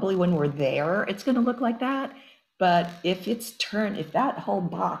 and probably when we're there, it's going to look like that. But if it's turned, if that whole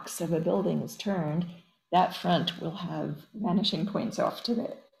box of a building is turned, that front will have vanishing points off to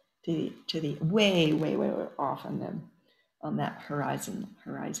the way off on that horizon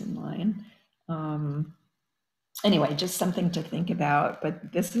line. Anyway, just something to think about.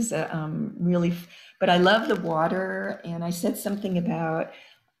 But this is a really, but I love the water. And I said something about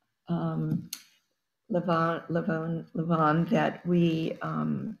Levon, that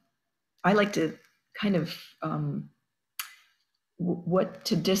I like to kind of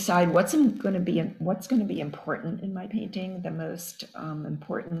to decide what's going to be important in my painting. The most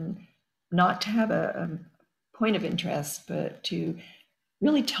important, not to have a point of interest, but to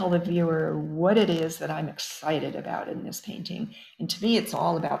really tell the viewer what it is that I'm excited about in this painting. And to me, it's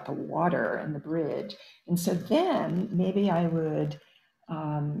all about the water and the bridge. And so then maybe I would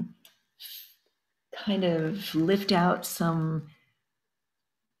kind of lift out some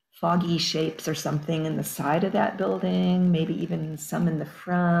foggy shapes or something in the side of that building, maybe even some in the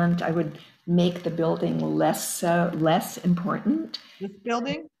front. I would make the building less important. This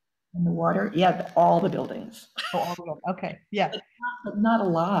building? In the water, yeah, all the buildings. Oh, all of them. Okay, yeah. But not a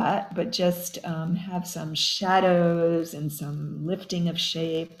lot, but just have some shadows and some lifting of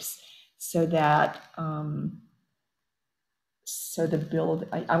shapes, so that I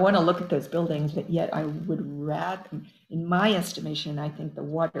want to look at those buildings, but yet I would rather, in my estimation, I think the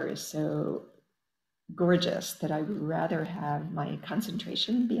water is so gorgeous that I would rather have my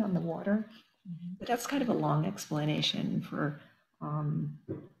concentration be on the water. But that's kind of a long explanation for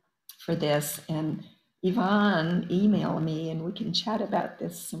this. And Yvonne, email me and we can chat about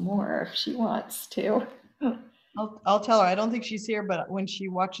this some more if she wants to. I'll tell her. I don't think she's here, but when she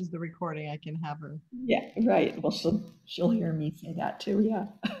watches the recording, I can have her. Yeah, right. Well, she'll hear me say that too. Yeah.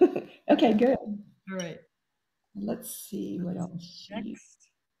 Okay, good. All right. Let's see what else. Next.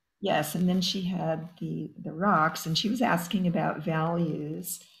 Yes, and then she had the rocks, and she was asking about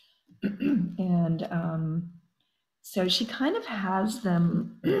values, and so she kind of has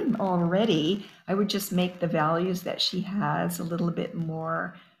them already. I would just make the values that she has a little bit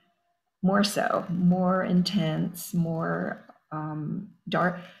more so, more intense, more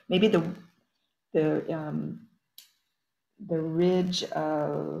dark. Maybe the ridge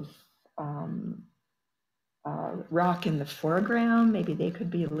of rock in the foreground, maybe they could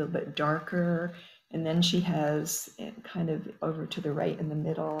be a little bit darker. And then she has kind of over to the right in the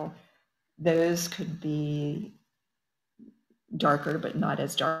middle, those could be darker, but not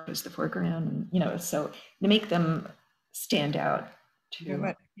as dark as the foreground. And, you know, so to make them stand out. You're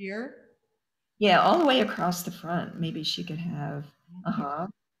about here? Yeah, all the way across the front. Maybe she could have,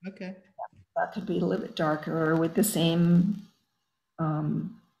 Okay. That could be a little bit darker with the same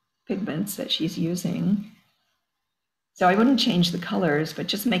pigments that she's using. So I wouldn't change the colors, but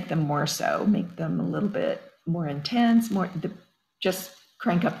just make them more so, make them a little bit more intense, just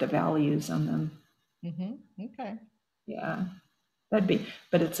crank up the values on them. Okay. Yeah,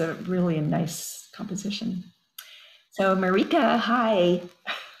 but it's a really nice composition. So Marika, hi.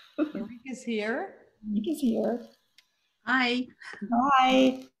 Marika's here. Marika's here. Hi.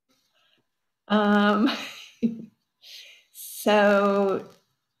 Hi. So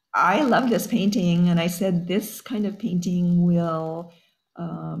I love this painting, and I said this kind of painting will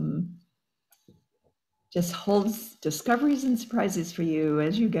just holds discoveries and surprises for you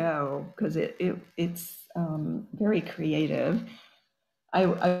as you go, because it's very creative. I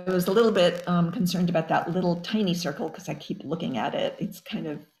was a little bit concerned about that little tiny circle because I keep looking at it. It's kind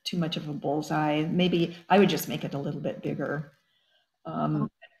of too much of a bullseye. Maybe I would just make it a little bit bigger. And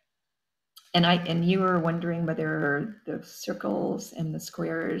you were wondering whether the circles and the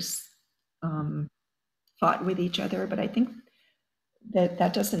squares fought with each other, but I think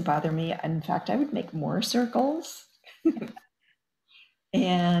that doesn't bother me. In fact, I would make more circles.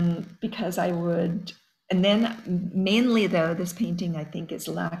 And because and then mainly though, this painting I think is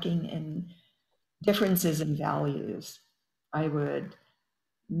lacking in differences in values. I would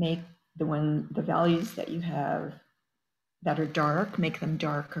make the values that you have that are dark, make them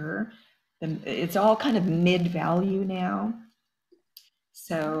darker. And it's all kind of mid-value now.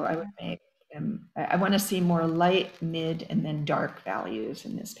 So I would make them, I want to see more light, mid, and then dark values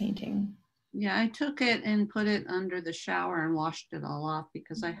in this painting. Yeah, I took it and put it under the shower and washed it all off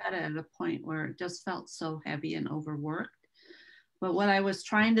because I had it at a point where it just felt so heavy and overworked. But what I was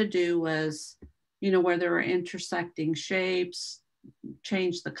trying to do was, you know, where there were intersecting shapes,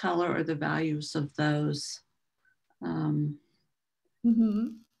 change the color or the values of those.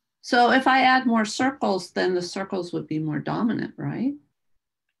 So if I add more circles, then the circles would be more dominant, right?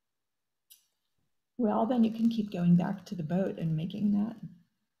 Well, then you can keep going back to the boat and making that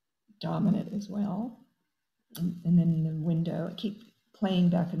dominant as well. And then the window, keep playing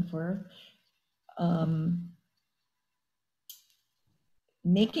back and forth.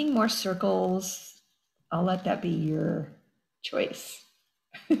 Making more circles, I'll let that be your choice.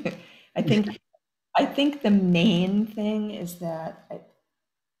 I think the main thing is that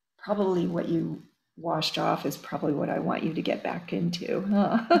probably what you washed off is probably what I want you to get back into.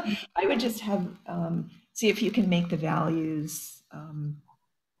 I would just have, see if you can make the values,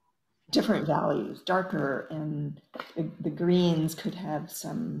 different values, darker, and the greens could have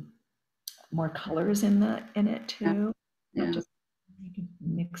some more colors in it too. Yeah. Just you could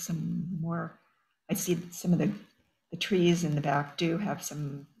mix some more. I see some of the trees in the back do have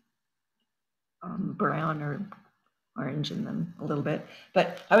some brown or orange in them a little bit,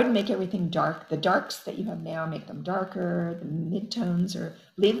 but I would make everything dark. The darks that you have now, make them darker. The midtones, or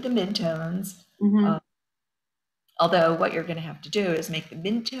leave the midtones. Although what you're going to have to do is make the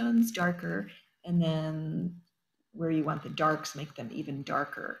midtones darker, and then where you want the darks, make them even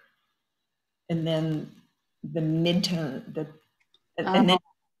darker. And then the midtone, and then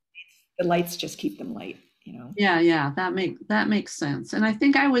the lights, just keep them light, you know? Yeah, that makes sense. And I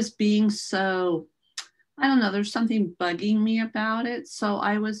think I was being so, I don't know, there's something bugging me about it. So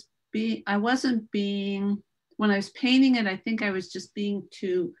I was being, when I was painting it, I think I was just being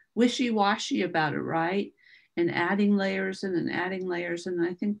too wishy-washy about it, right? And adding layers and then adding layers. And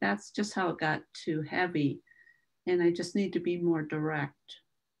I think that's just how it got too heavy. And I just need to be more direct.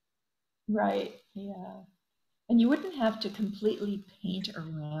 Right, yeah. And you wouldn't have to completely paint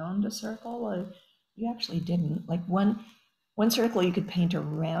around a circle. You actually didn't. Like one circle you could paint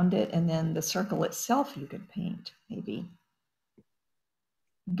around it, and then the circle itself you could paint, maybe.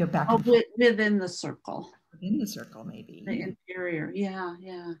 Go back and forth Within the circle. within the circle, maybe. The interior, yeah.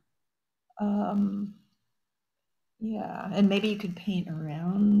 Yeah, and maybe you could paint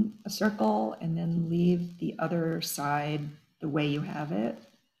around a circle and then leave the other side the way you have it.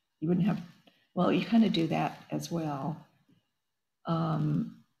 You wouldn't have, well, you kind of do that as well.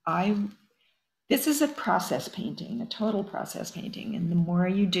 This is a process painting, a total process painting. And the more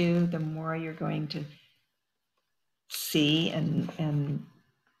you do, the more you're going to see, and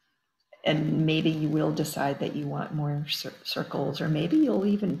maybe you will decide that you want more circles, or maybe you'll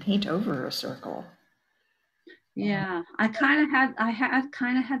even paint over a circle. Yeah, I had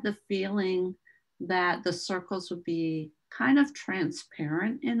kind of had the feeling that the circles would be kind of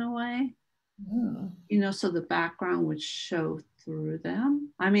transparent in a way. You know, so the background would show through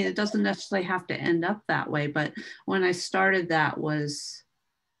them. I mean, it doesn't necessarily have to end up that way, but when I started, that was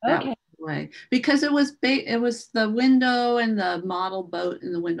that way, because it was the window and the model boat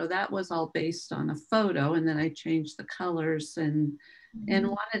in the window, that was all based on a photo, and then I changed the colors and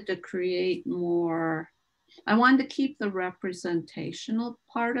wanted to create more. I wanted to keep the representational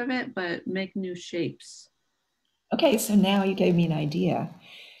part of it, but make new shapes. Okay, so now you gave me an idea.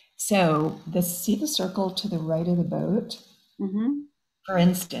 So see the circle to the right of the boat? For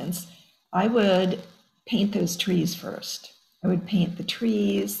instance, I would paint those trees first. I would paint the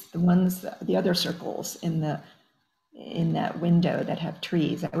trees, the other circles in that window that have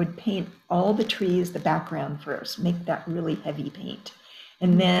trees. I would paint all the trees, the background first, make that really heavy paint.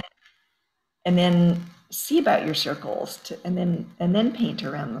 And then see about your circles, and then paint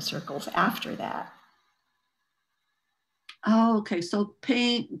around the circles after that. Oh, okay. So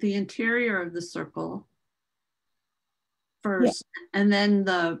paint the interior of the circle first, and then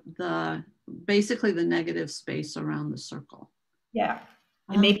the basically the negative space around the circle. Yeah,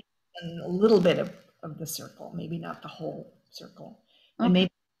 and maybe a little bit of the circle, maybe not the whole circle. Okay. And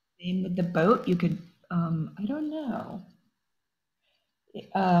maybe same with the boat. You could, I don't know,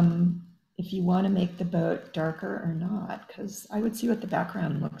 if you want to make the boat darker or not, because I would see what the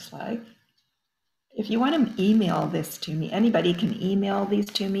background looks like. If you want to email this to me, anybody can email these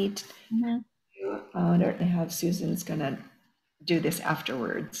to me. I don't know how Susan's going to do this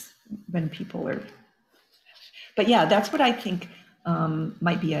afterwards when people are. But yeah, that's what I think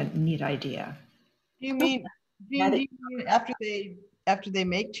might be a neat idea. Do you mean, after they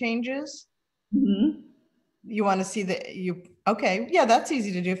make changes? You want to see okay, yeah, that's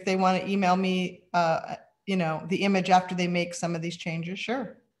easy to do. If they want to email me, the image after they make some of these changes,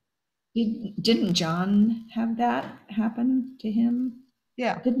 sure. Didn't John have that happen to him?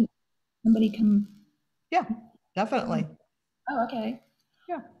 Yeah. Didn't somebody come? Yeah, definitely. Oh, okay.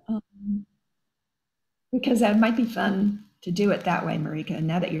 Yeah. Because that might be fun to do it that way, Marika,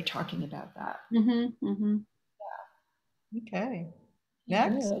 now that you're talking about that. Yeah. Okay.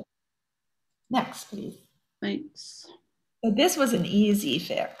 Next. Good. Next, please. Thanks. So this was an easy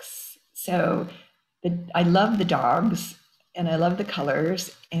fix. So I love the dogs, and I love the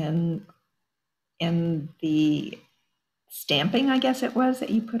colors, and the stamping, I guess it was, that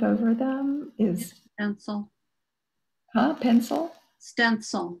you put over them is stencil. Huh? Pencil?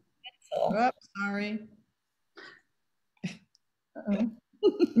 Stencil. Oops, sorry.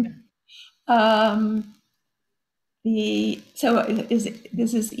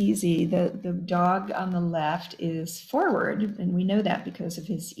 This is easy. The dog on the left is forward, and we know that because of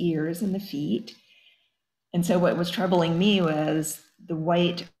his ears and the feet. And so what was troubling me was the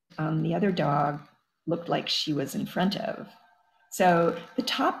white on the other dog looked like she was in front of. So the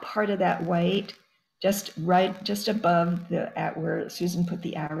top part of that white, just above where Susan put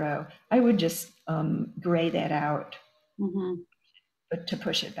the arrow, I would just gray that out, but to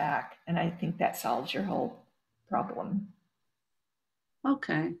push it back. And I think that solves your whole problem.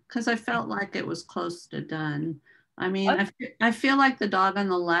 Okay, because I felt like it was close to done. I mean, I feel like the dog on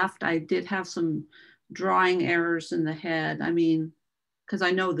the left, I did have some drawing errors in the head. I mean, because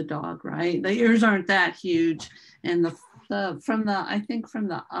I know the dog, right? The ears aren't that huge, and I think from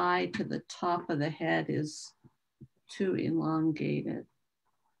the eye to the top of the head is too elongated.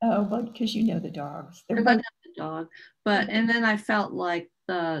 Oh, well, because you know the dogs. They're both the dog, but and then I felt like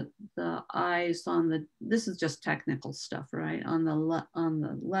the eyes on the, this is just technical stuff, right? On the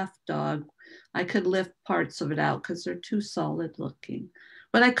left dog, I could lift parts of it out because they're too solid looking.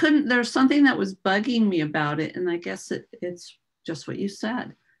 But I couldn't, there's something that was bugging me about it. And I guess it's just what you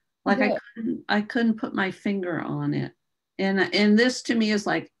said. Like Yeah. I couldn't put my finger on it. And this to me is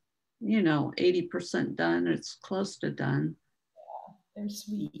like, you know, 80% done. It's close to done. They're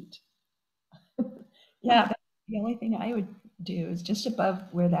sweet. Yeah, but the only thing I would do is just above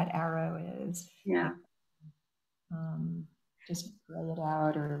where that arrow is. Yeah. Just gray it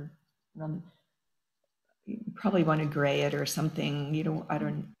out, or you probably want to gray it or something. You don't,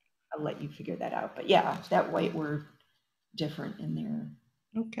 I'll let you figure that out. But yeah, that white were different in there.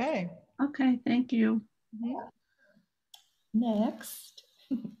 Okay. Okay, thank you. Yeah. Next.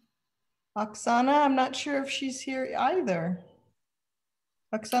 Oksana, I'm not sure if she's here either.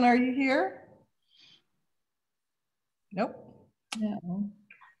 Oksana, are you here? Nope. No.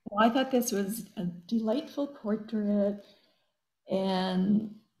 Well, I thought this was a delightful portrait,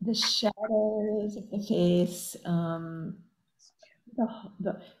 and the shadows of the face, and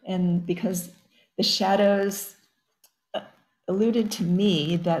because the shadows alluded to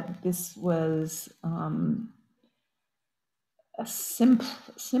me that this was a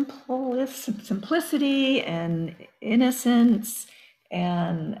simplicity and innocence,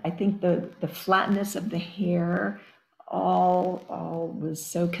 and I think the flatness of the hair all was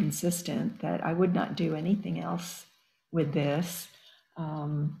so consistent that I would not do anything else with this.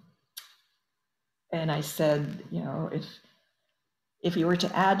 And I said, you know, if you were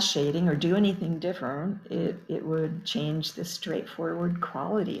to add shading or do anything different, it would change the straightforward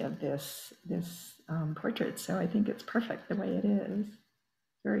quality of this portrait. So I think it's perfect the way it is.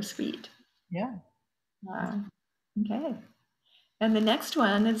 Very sweet. Yeah. Okay. And the next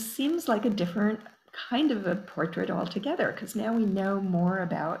one seems like a different kind of a portrait altogether, because now we know more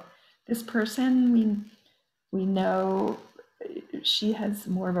about this person. We know she has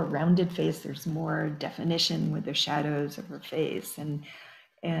more of a rounded face. There's more definition with the shadows of her face and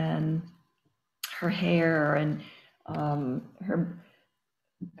her hair and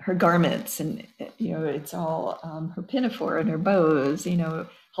her garments, and you know, it's all her pinafore and her bows, you know,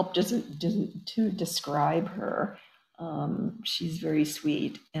 help just to describe her. She's very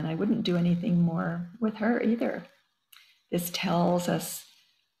sweet, and I wouldn't do anything more with her either. This tells us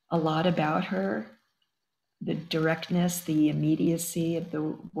a lot about her. The directness, the immediacy of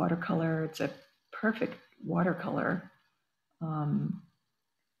the watercolor. It's a perfect watercolor.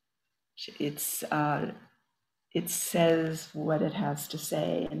 It says what it has to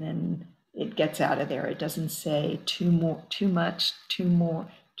say, and then it gets out of there. It doesn't say too much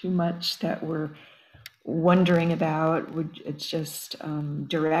that we're wondering about. It's just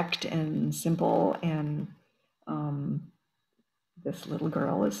direct and simple, and this little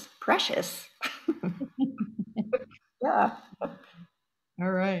girl is precious. Yeah. All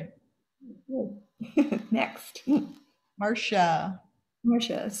right. Next. Marcia.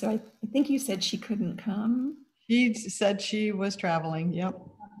 Marcia, so I think you said she couldn't come. She said she was traveling. Yep.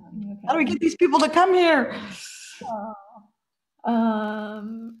 Okay. How do we get these people to come here?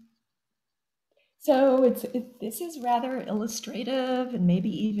 So this is rather illustrative, and maybe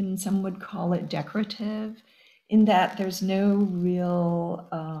even some would call it decorative, in that there's no real,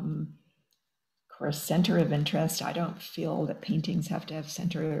 of course, center of interest. I don't feel that paintings have to have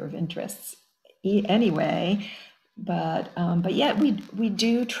center of interests anyway, but yet we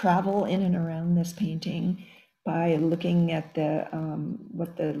do travel in and around this painting by looking at the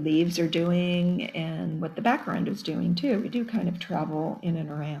what the leaves are doing and what the background is doing too. We do kind of travel in and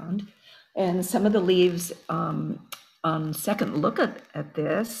around. And some of the leaves, on second look at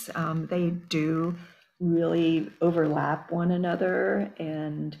this, they do really overlap one another,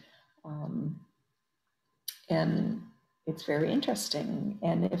 and it's very interesting.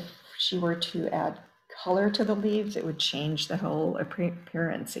 And if she were to add color to the leaves, it would change the whole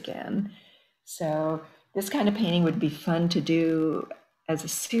appearance again. So this kind of painting would be fun to do as a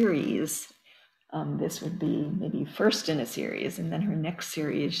series. This would be maybe first in a series, and then her next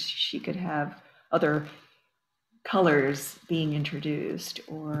series, she could have other colors being introduced,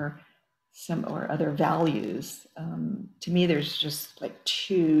 or other values. To me, there's just like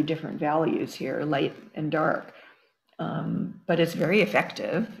two different values here, light and dark, but it's very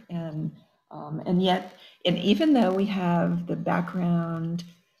effective. And yet, and even though we have the background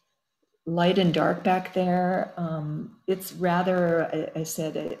light and dark back there, it's rather, I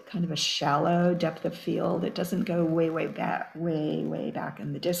said, a kind of a shallow depth of field. It doesn't go way back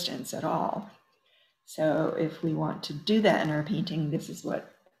in the distance at all. So if we want to do that in our painting, this is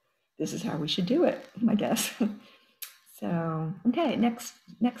how we should do it, I guess. So, okay, next,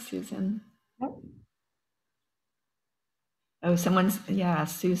 Susan. Oh, yeah,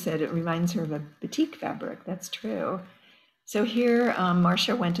 Sue said it reminds her of a batik fabric. That's true. So here,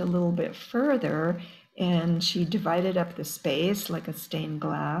 Marcia went a little bit further and she divided up the space like a stained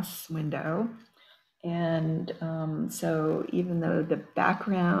glass window. And so even though the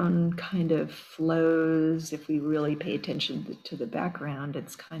background kind of flows, if we really pay attention to the background,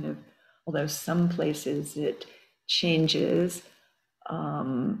 it's kind of, although some places it changes,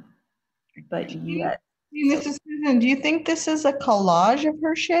 but yet. Mrs. Susan, do you think this is a collage of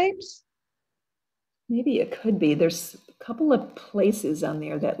her shapes? Maybe it could be. There's a couple of places on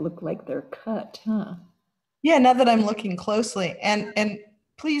there that look like they're cut, huh? Yeah, now that I'm looking closely. And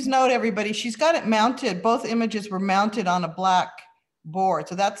please note, everybody, she's got it mounted. Both images were mounted on a black board.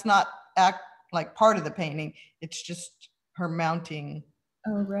 So that's not like part of the painting. It's just her mounting.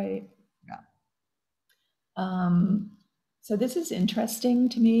 Oh, right. Yeah. So this is interesting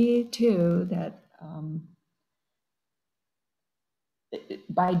to me too, that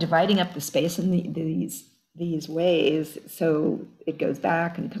by dividing up the space in these ways, so it goes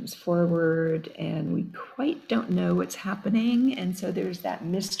back and comes forward, and we quite don't know what's happening, and so there's that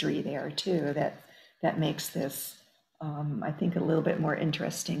mystery there too that makes this, I think, a little bit more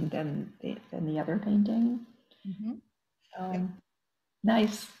interesting than the other painting. Mm-hmm.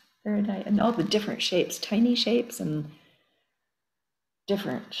 Nice, very nice, and all the different shapes, tiny shapes and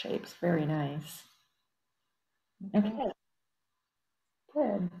different shapes, very nice. Okay.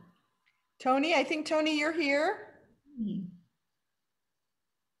 Good. Tony, I think, Tony, you're here.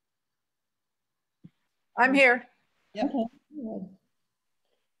 I'm here. Yep. Okay, good.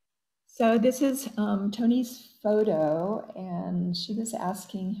 So this is Tony's photo, and she was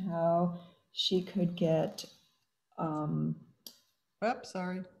asking how she could get, Oops,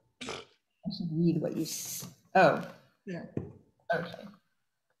 sorry. I should read what you, oh. Yeah. Okay.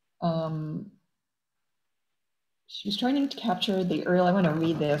 She was trying to capture the early, I want to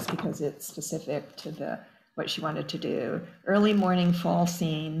read this because it's specific to what she wanted to do. Early morning fall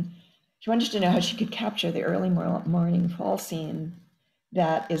scene. She wanted to know how she could capture the early morning fall scene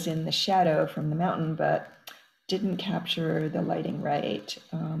that is in the shadow from the mountain, but didn't capture the lighting right.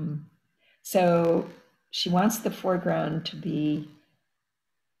 So she wants the foreground to be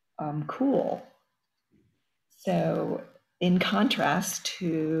cool. So in contrast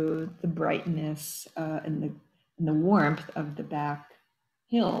to the brightness and the warmth of the back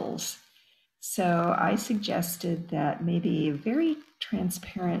hills. So I suggested that maybe a very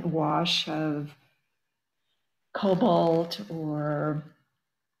transparent wash of cobalt, or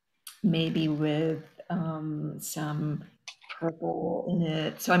maybe with some purple in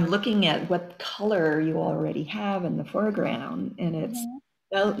it. So I'm looking at what color you already have in the foreground, and it's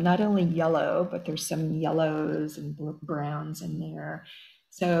not only yellow, but there's some yellows and browns in there.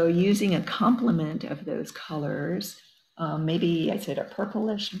 So using a complement of those colors, maybe I said a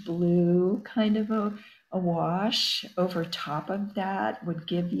purplish blue kind of a wash over top of that would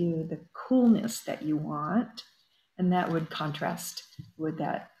give you the coolness that you want. And that would contrast with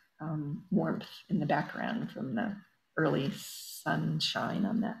that warmth in the background from the early sunshine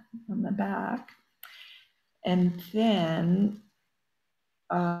on the back. And then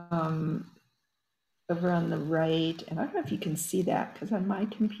over on the right, and I don't know if you can see that because on my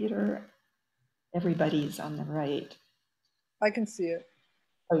computer, everybody's on the right. I can see it.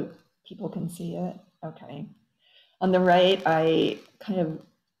 Oh, people can see it? Okay. On the right, I kind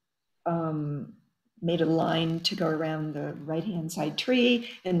of made a line to go around the right-hand side tree,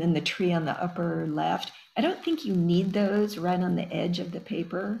 and then the tree on the upper left. I don't think you need those right on the edge of the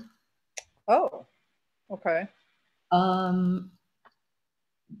paper. Oh, okay.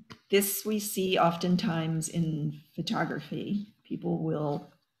 This we see oftentimes in photography. People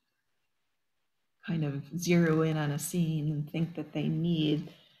will kind of zero in on a scene and think that they need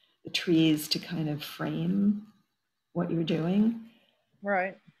the trees to kind of frame what you're doing.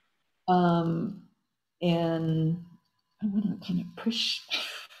 Right. And I want to kind of push.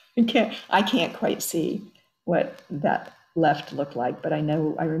 I can't quite see what that left looked like, but I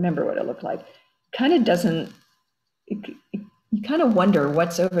remember what it looked like. Kind of doesn't, you kind of wonder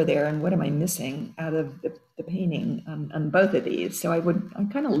what's over there and what am I missing out of the painting on both of these. So I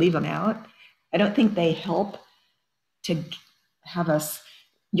kind of leave them out. I don't think they help to have us,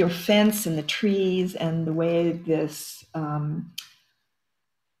 your fence and the trees and the way this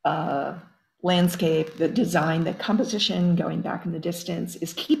landscape, the design, the composition going back in the distance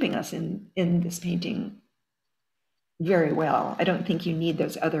is keeping us in this painting very well. I don't think you need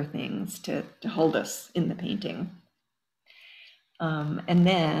those other things to hold us in the painting. And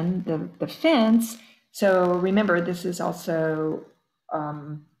then the fence, So remember, this is also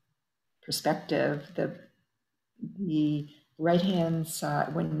perspective. The right-hand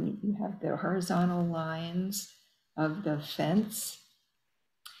side, when you have the horizontal lines of the fence,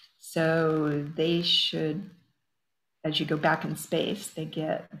 so they should, as you go back in space,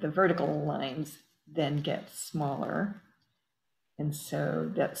 the vertical lines then get smaller. And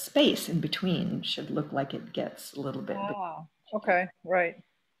so that space in between should look like it gets a little bit bigger. Ah, okay, right.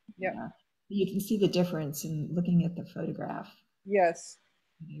 Yep. Yeah. You can see the difference in looking at the photograph. Yes.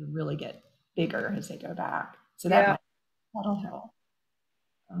 They really get bigger as they go back. So Yeah. that'll help.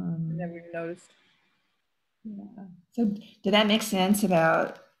 I never even noticed. Yeah. So did that make sense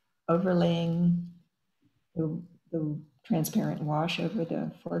about overlaying the transparent wash over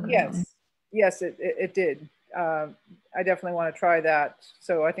the foreground? Yes, it did. I definitely want to try that.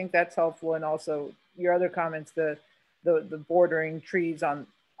 So I think that's helpful. And also your other comments, the bordering trees on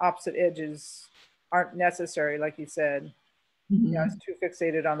opposite edges aren't necessary, like you said. Mm-hmm. You know, I was too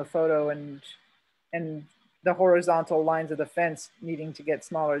fixated on the photo and the horizontal lines of the fence needing to get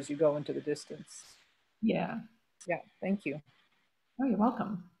smaller as you go into the distance. Yeah. Yeah, thank you. Oh, you're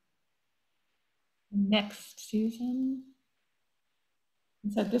welcome. Next, Susan.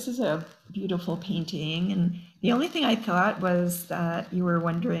 So this is a beautiful painting, and the only thing I thought was that you were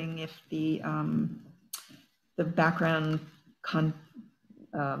wondering if the background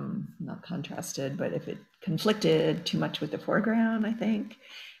not contrasted, but if it conflicted too much with the foreground, I think.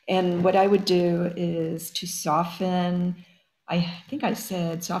 And what I would do is to soften, I think I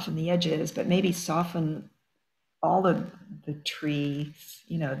said soften the edges, but maybe soften all of the trees,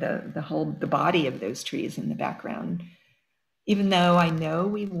 you know, the body of those trees in the background. Even though I know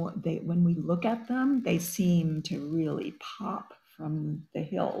when we look at them, they seem to really pop from the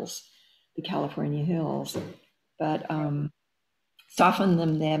hills, the California hills. But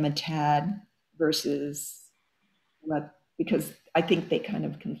soften them a tad versus because I think they kind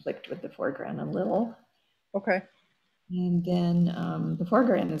of conflict with the foreground a little. Okay. And then the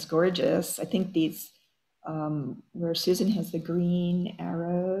foreground is gorgeous. I think these, where Susan has the green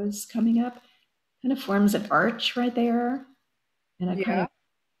arrows coming up, kind of forms an arch right there. And I kind of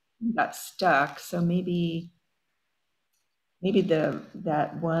got stuck. So maybe there's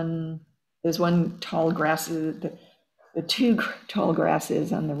one tall grasses, the two tall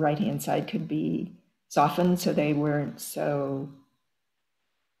grasses on the right-hand side could be softened so they weren't so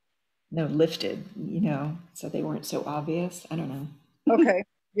lifted, you know, so they weren't so obvious. I don't know. Okay.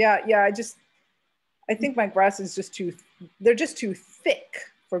 Yeah. I think my grass is they're just too thick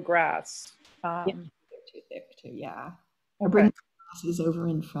for grass. Yeah, they're too thick too, yeah. Or bring the grasses over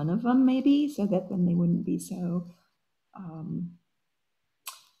in front of them maybe, so that then they wouldn't be so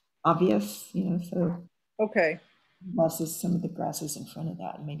obvious, you know, so. Okay. Versus some of the grasses in front of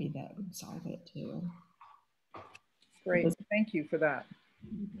that, and maybe that would solve it too. Great, thank you for that.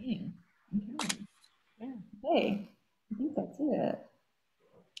 Okay. Yeah. Okay, I think that's it.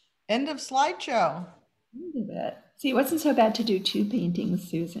 End of slideshow. End of it. See, it wasn't so bad to do two paintings,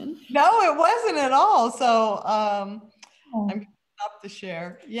 Susan. No, it wasn't at all. So I'm going to stop the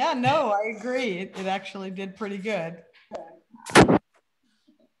share. Yeah, no, I agree. It actually did pretty good.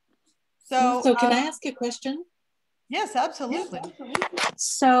 So can I ask a question? Yes, absolutely.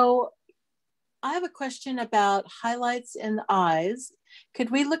 So I have a question about highlights in the eyes. Could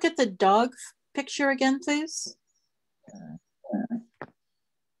we look at the dog picture again, please?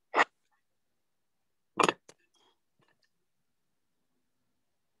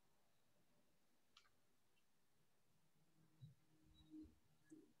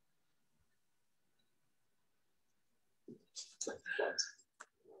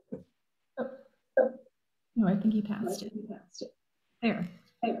 No, I think you passed it. There.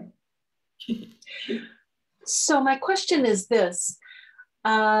 So my question is this.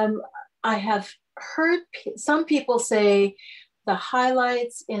 I have heard some people say the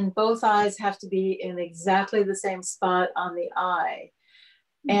highlights in both eyes have to be in exactly the same spot on the eye.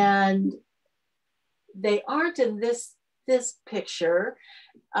 And they aren't in this picture.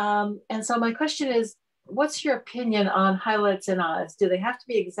 And so my question is, what's your opinion on highlights in eyes? Do they have to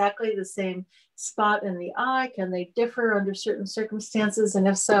be exactly the same spot in the eye? Can they differ under certain circumstances? And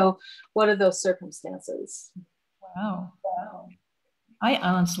if so, what are those circumstances? Wow. I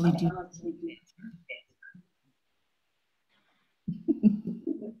honestly do.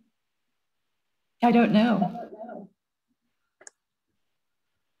 I don't know.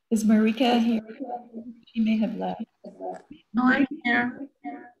 Is Marika here? She may have left. No, I'm here.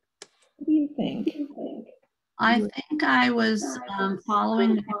 What do you think? I think I was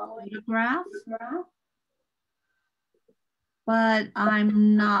following the photograph, but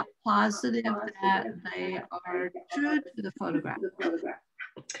I'm not positive that they are true to the photograph.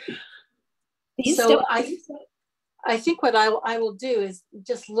 So I think what I will do is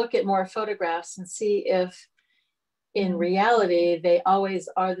just look at more photographs and see if in reality they always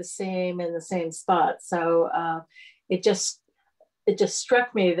are the same in the same spot. So it just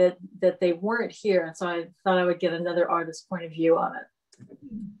struck me that they weren't here, and so I thought I would get another artist's point of view on it.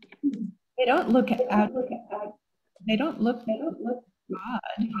 They don't look out. They don't look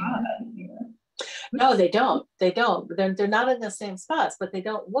odd here. No, they don't. They don't. They're not in the same spots, but they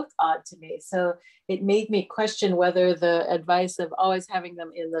don't look odd to me. So it made me question whether the advice of always having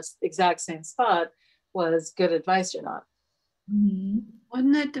them in the exact same spot was good advice or not.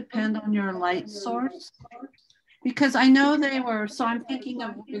 Wouldn't it depend on your light source? Because I know they were, so I'm thinking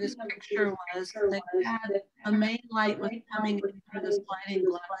of where this picture was. They had a main light was coming in through the sliding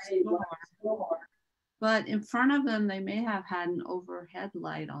glass door, but in front of them, they may have had an overhead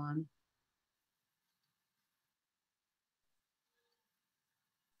light on.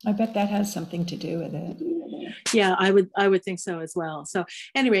 I bet that has something to do with it. Yeah, I would think so as well. So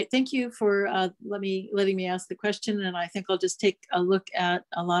anyway, thank you for letting me ask the question, and I think I'll just take a look at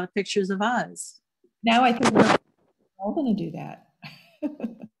a lot of pictures of eyes. Now I think we're all going to do that.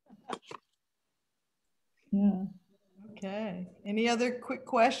 Yeah. Okay. Any other quick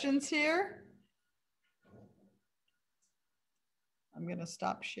questions here? I'm going to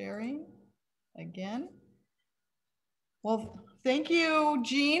stop sharing again. Well, thank you,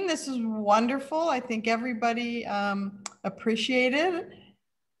 Jean. This is wonderful. I think everybody appreciated it.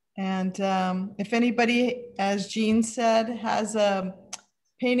 And if anybody, as Jean said, has a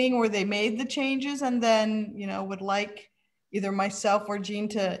painting where they made the changes and then, would like either myself or Jean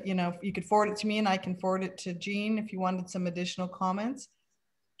to, you could forward it to me and I can forward it to Jean if you wanted some additional comments.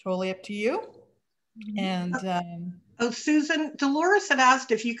 Totally up to you. And Susan, Dolores had asked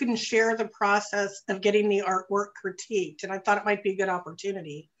if you can share the process of getting the artwork critiqued, and I thought it might be a good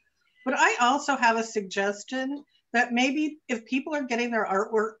opportunity. But I also have a suggestion that maybe if people are getting their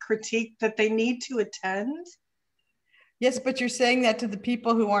artwork critiqued, that they need to attend. Yes, but you're saying that to the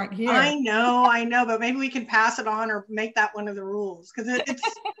people who aren't here. I know, but maybe we can pass it on or make that one of the rules. Because it's,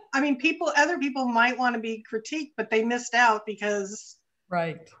 I mean, other people might want to be critiqued, but they missed out because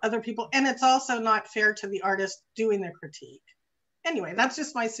other people, and it's also not fair to the artist doing the critique. Anyway, that's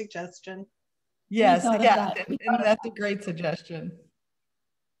just my suggestion. Yes, yeah, and that's a great suggestion.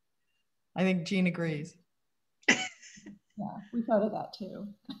 I think Jean agrees. Yeah, we thought of that too.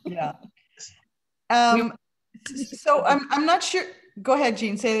 Yeah. So I'm not sure. Go ahead,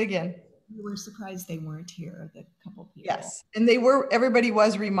 Jean, say it again. We were surprised they weren't here, the couple people. Yes, and everybody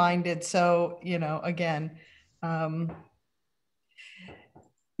was reminded. So, again,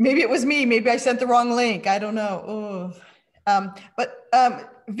 maybe it was me. Maybe I sent the wrong link. I don't know. But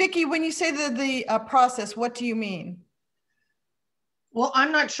Vicki, when you say the process, what do you mean? Well,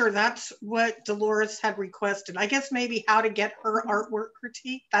 I'm not sure that's what Dolores had requested. I guess maybe how to get her artwork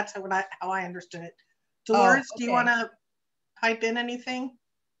critique. That's how I understood it. Dolores, do you want to pipe in anything?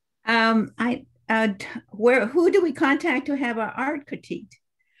 Who do we contact to have our art critiqued?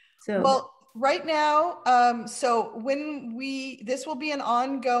 So well, right now, so this will be an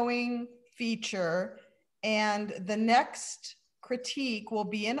ongoing feature, and the next critique will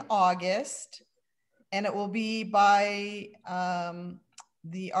be in August, and it will be by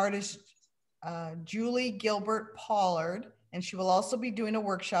the artist Julie Gilbert Pollard, and she will also be doing a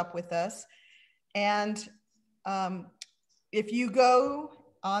workshop with us. And if you go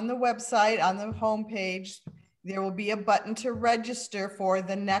on the website, on the homepage, there will be a button to register for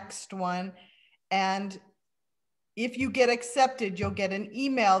the next one. And if you get accepted, you'll get an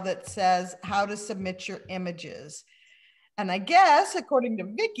email that says how to submit your images. And I guess, according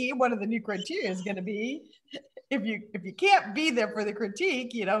to Vicki, one of the new criteria is going to be if you can't be there for the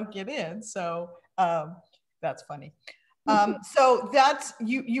critique, you don't get in. So that's funny. So that's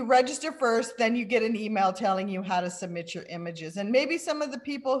you register first, then you get an email telling you how to submit your images. And maybe some of the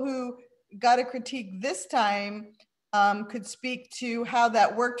people who got a critique this time could speak to how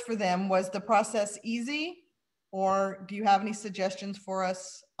that worked for them. Was the process easy, or do you have any suggestions for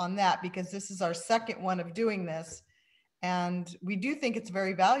us on that? Because this is our second one of doing this, and we do think it's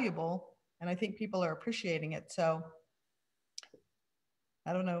very valuable, and I think people are appreciating it. So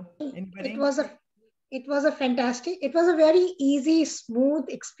I don't know, anybody? It was a very easy, smooth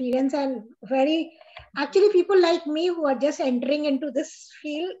experience, and actually people like me who are just entering into this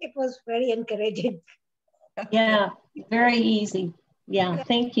field, it was very encouraging. Yeah, very easy. Yeah,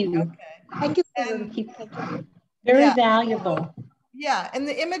 thank you. Okay. Thank you. Thank you. Very valuable. Yeah, and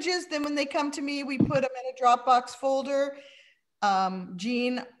the images, then when they come to me, we put them in a Dropbox folder.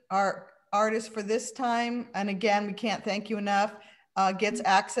 Jean, our artist for this time, and again, we can't thank you enough, gets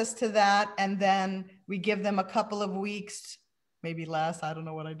access to that, and then we give them a couple of weeks, maybe less, I don't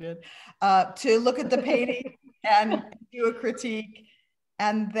know what I did, to look at the painting and do a critique,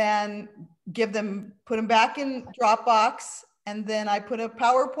 and then put them back in Dropbox, and then I put a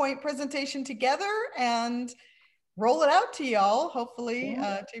PowerPoint presentation together and roll it out to y'all, hopefully,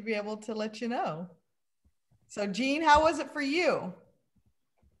 to be able to let you know. So Jean, how was it for you?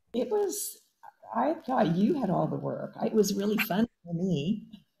 It was, I thought you had all the work. It was really fun for me.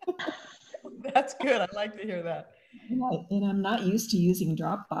 That's good. I like to hear that. And I'm not used to using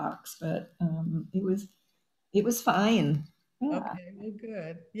Dropbox, but it was fine. Yeah. Okay, well,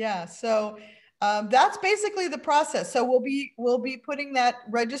 good. Yeah, so that's basically the process. So we'll be putting that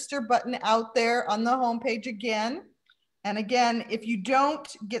register button out there on the homepage again. And again, if you don't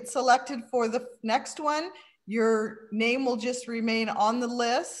get selected for the next one, your name will just remain on the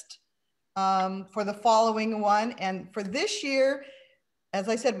list for the following one. And for this year, as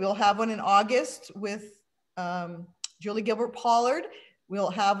I said, we'll have one in August with Julie Gilbert Pollard. We'll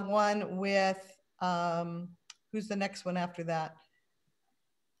have one with, who's the next one after that?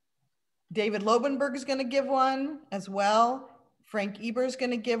 David Lobenberg is going to give one as well. Frank Eber is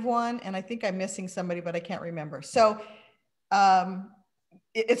going to give one. And I think I'm missing somebody, but I can't remember. So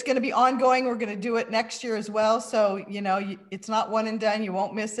it's going to be ongoing. We're going to do it next year as well. So, you know, it's not one and done. You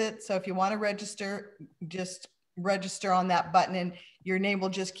won't miss it. So if you want to register, just register on that button and your name will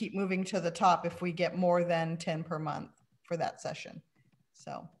just keep moving to the top if we get more than 10 per month for that session.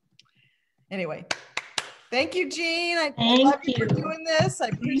 So anyway, thank you, Jean. I love you for doing this. I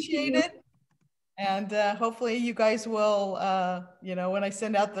appreciate it. And hopefully you guys will, you know, when I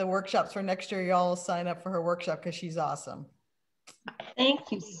send out the workshops for next year, y'all sign up for her workshop because she's awesome.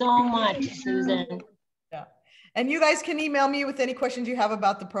 Thank you so much, Susan. Yeah. And you guys can email me with any questions you have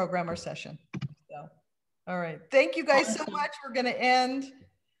about the program or session. So, all right. Thank you guys so much. We're going to end.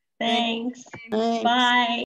 Thanks. Bye.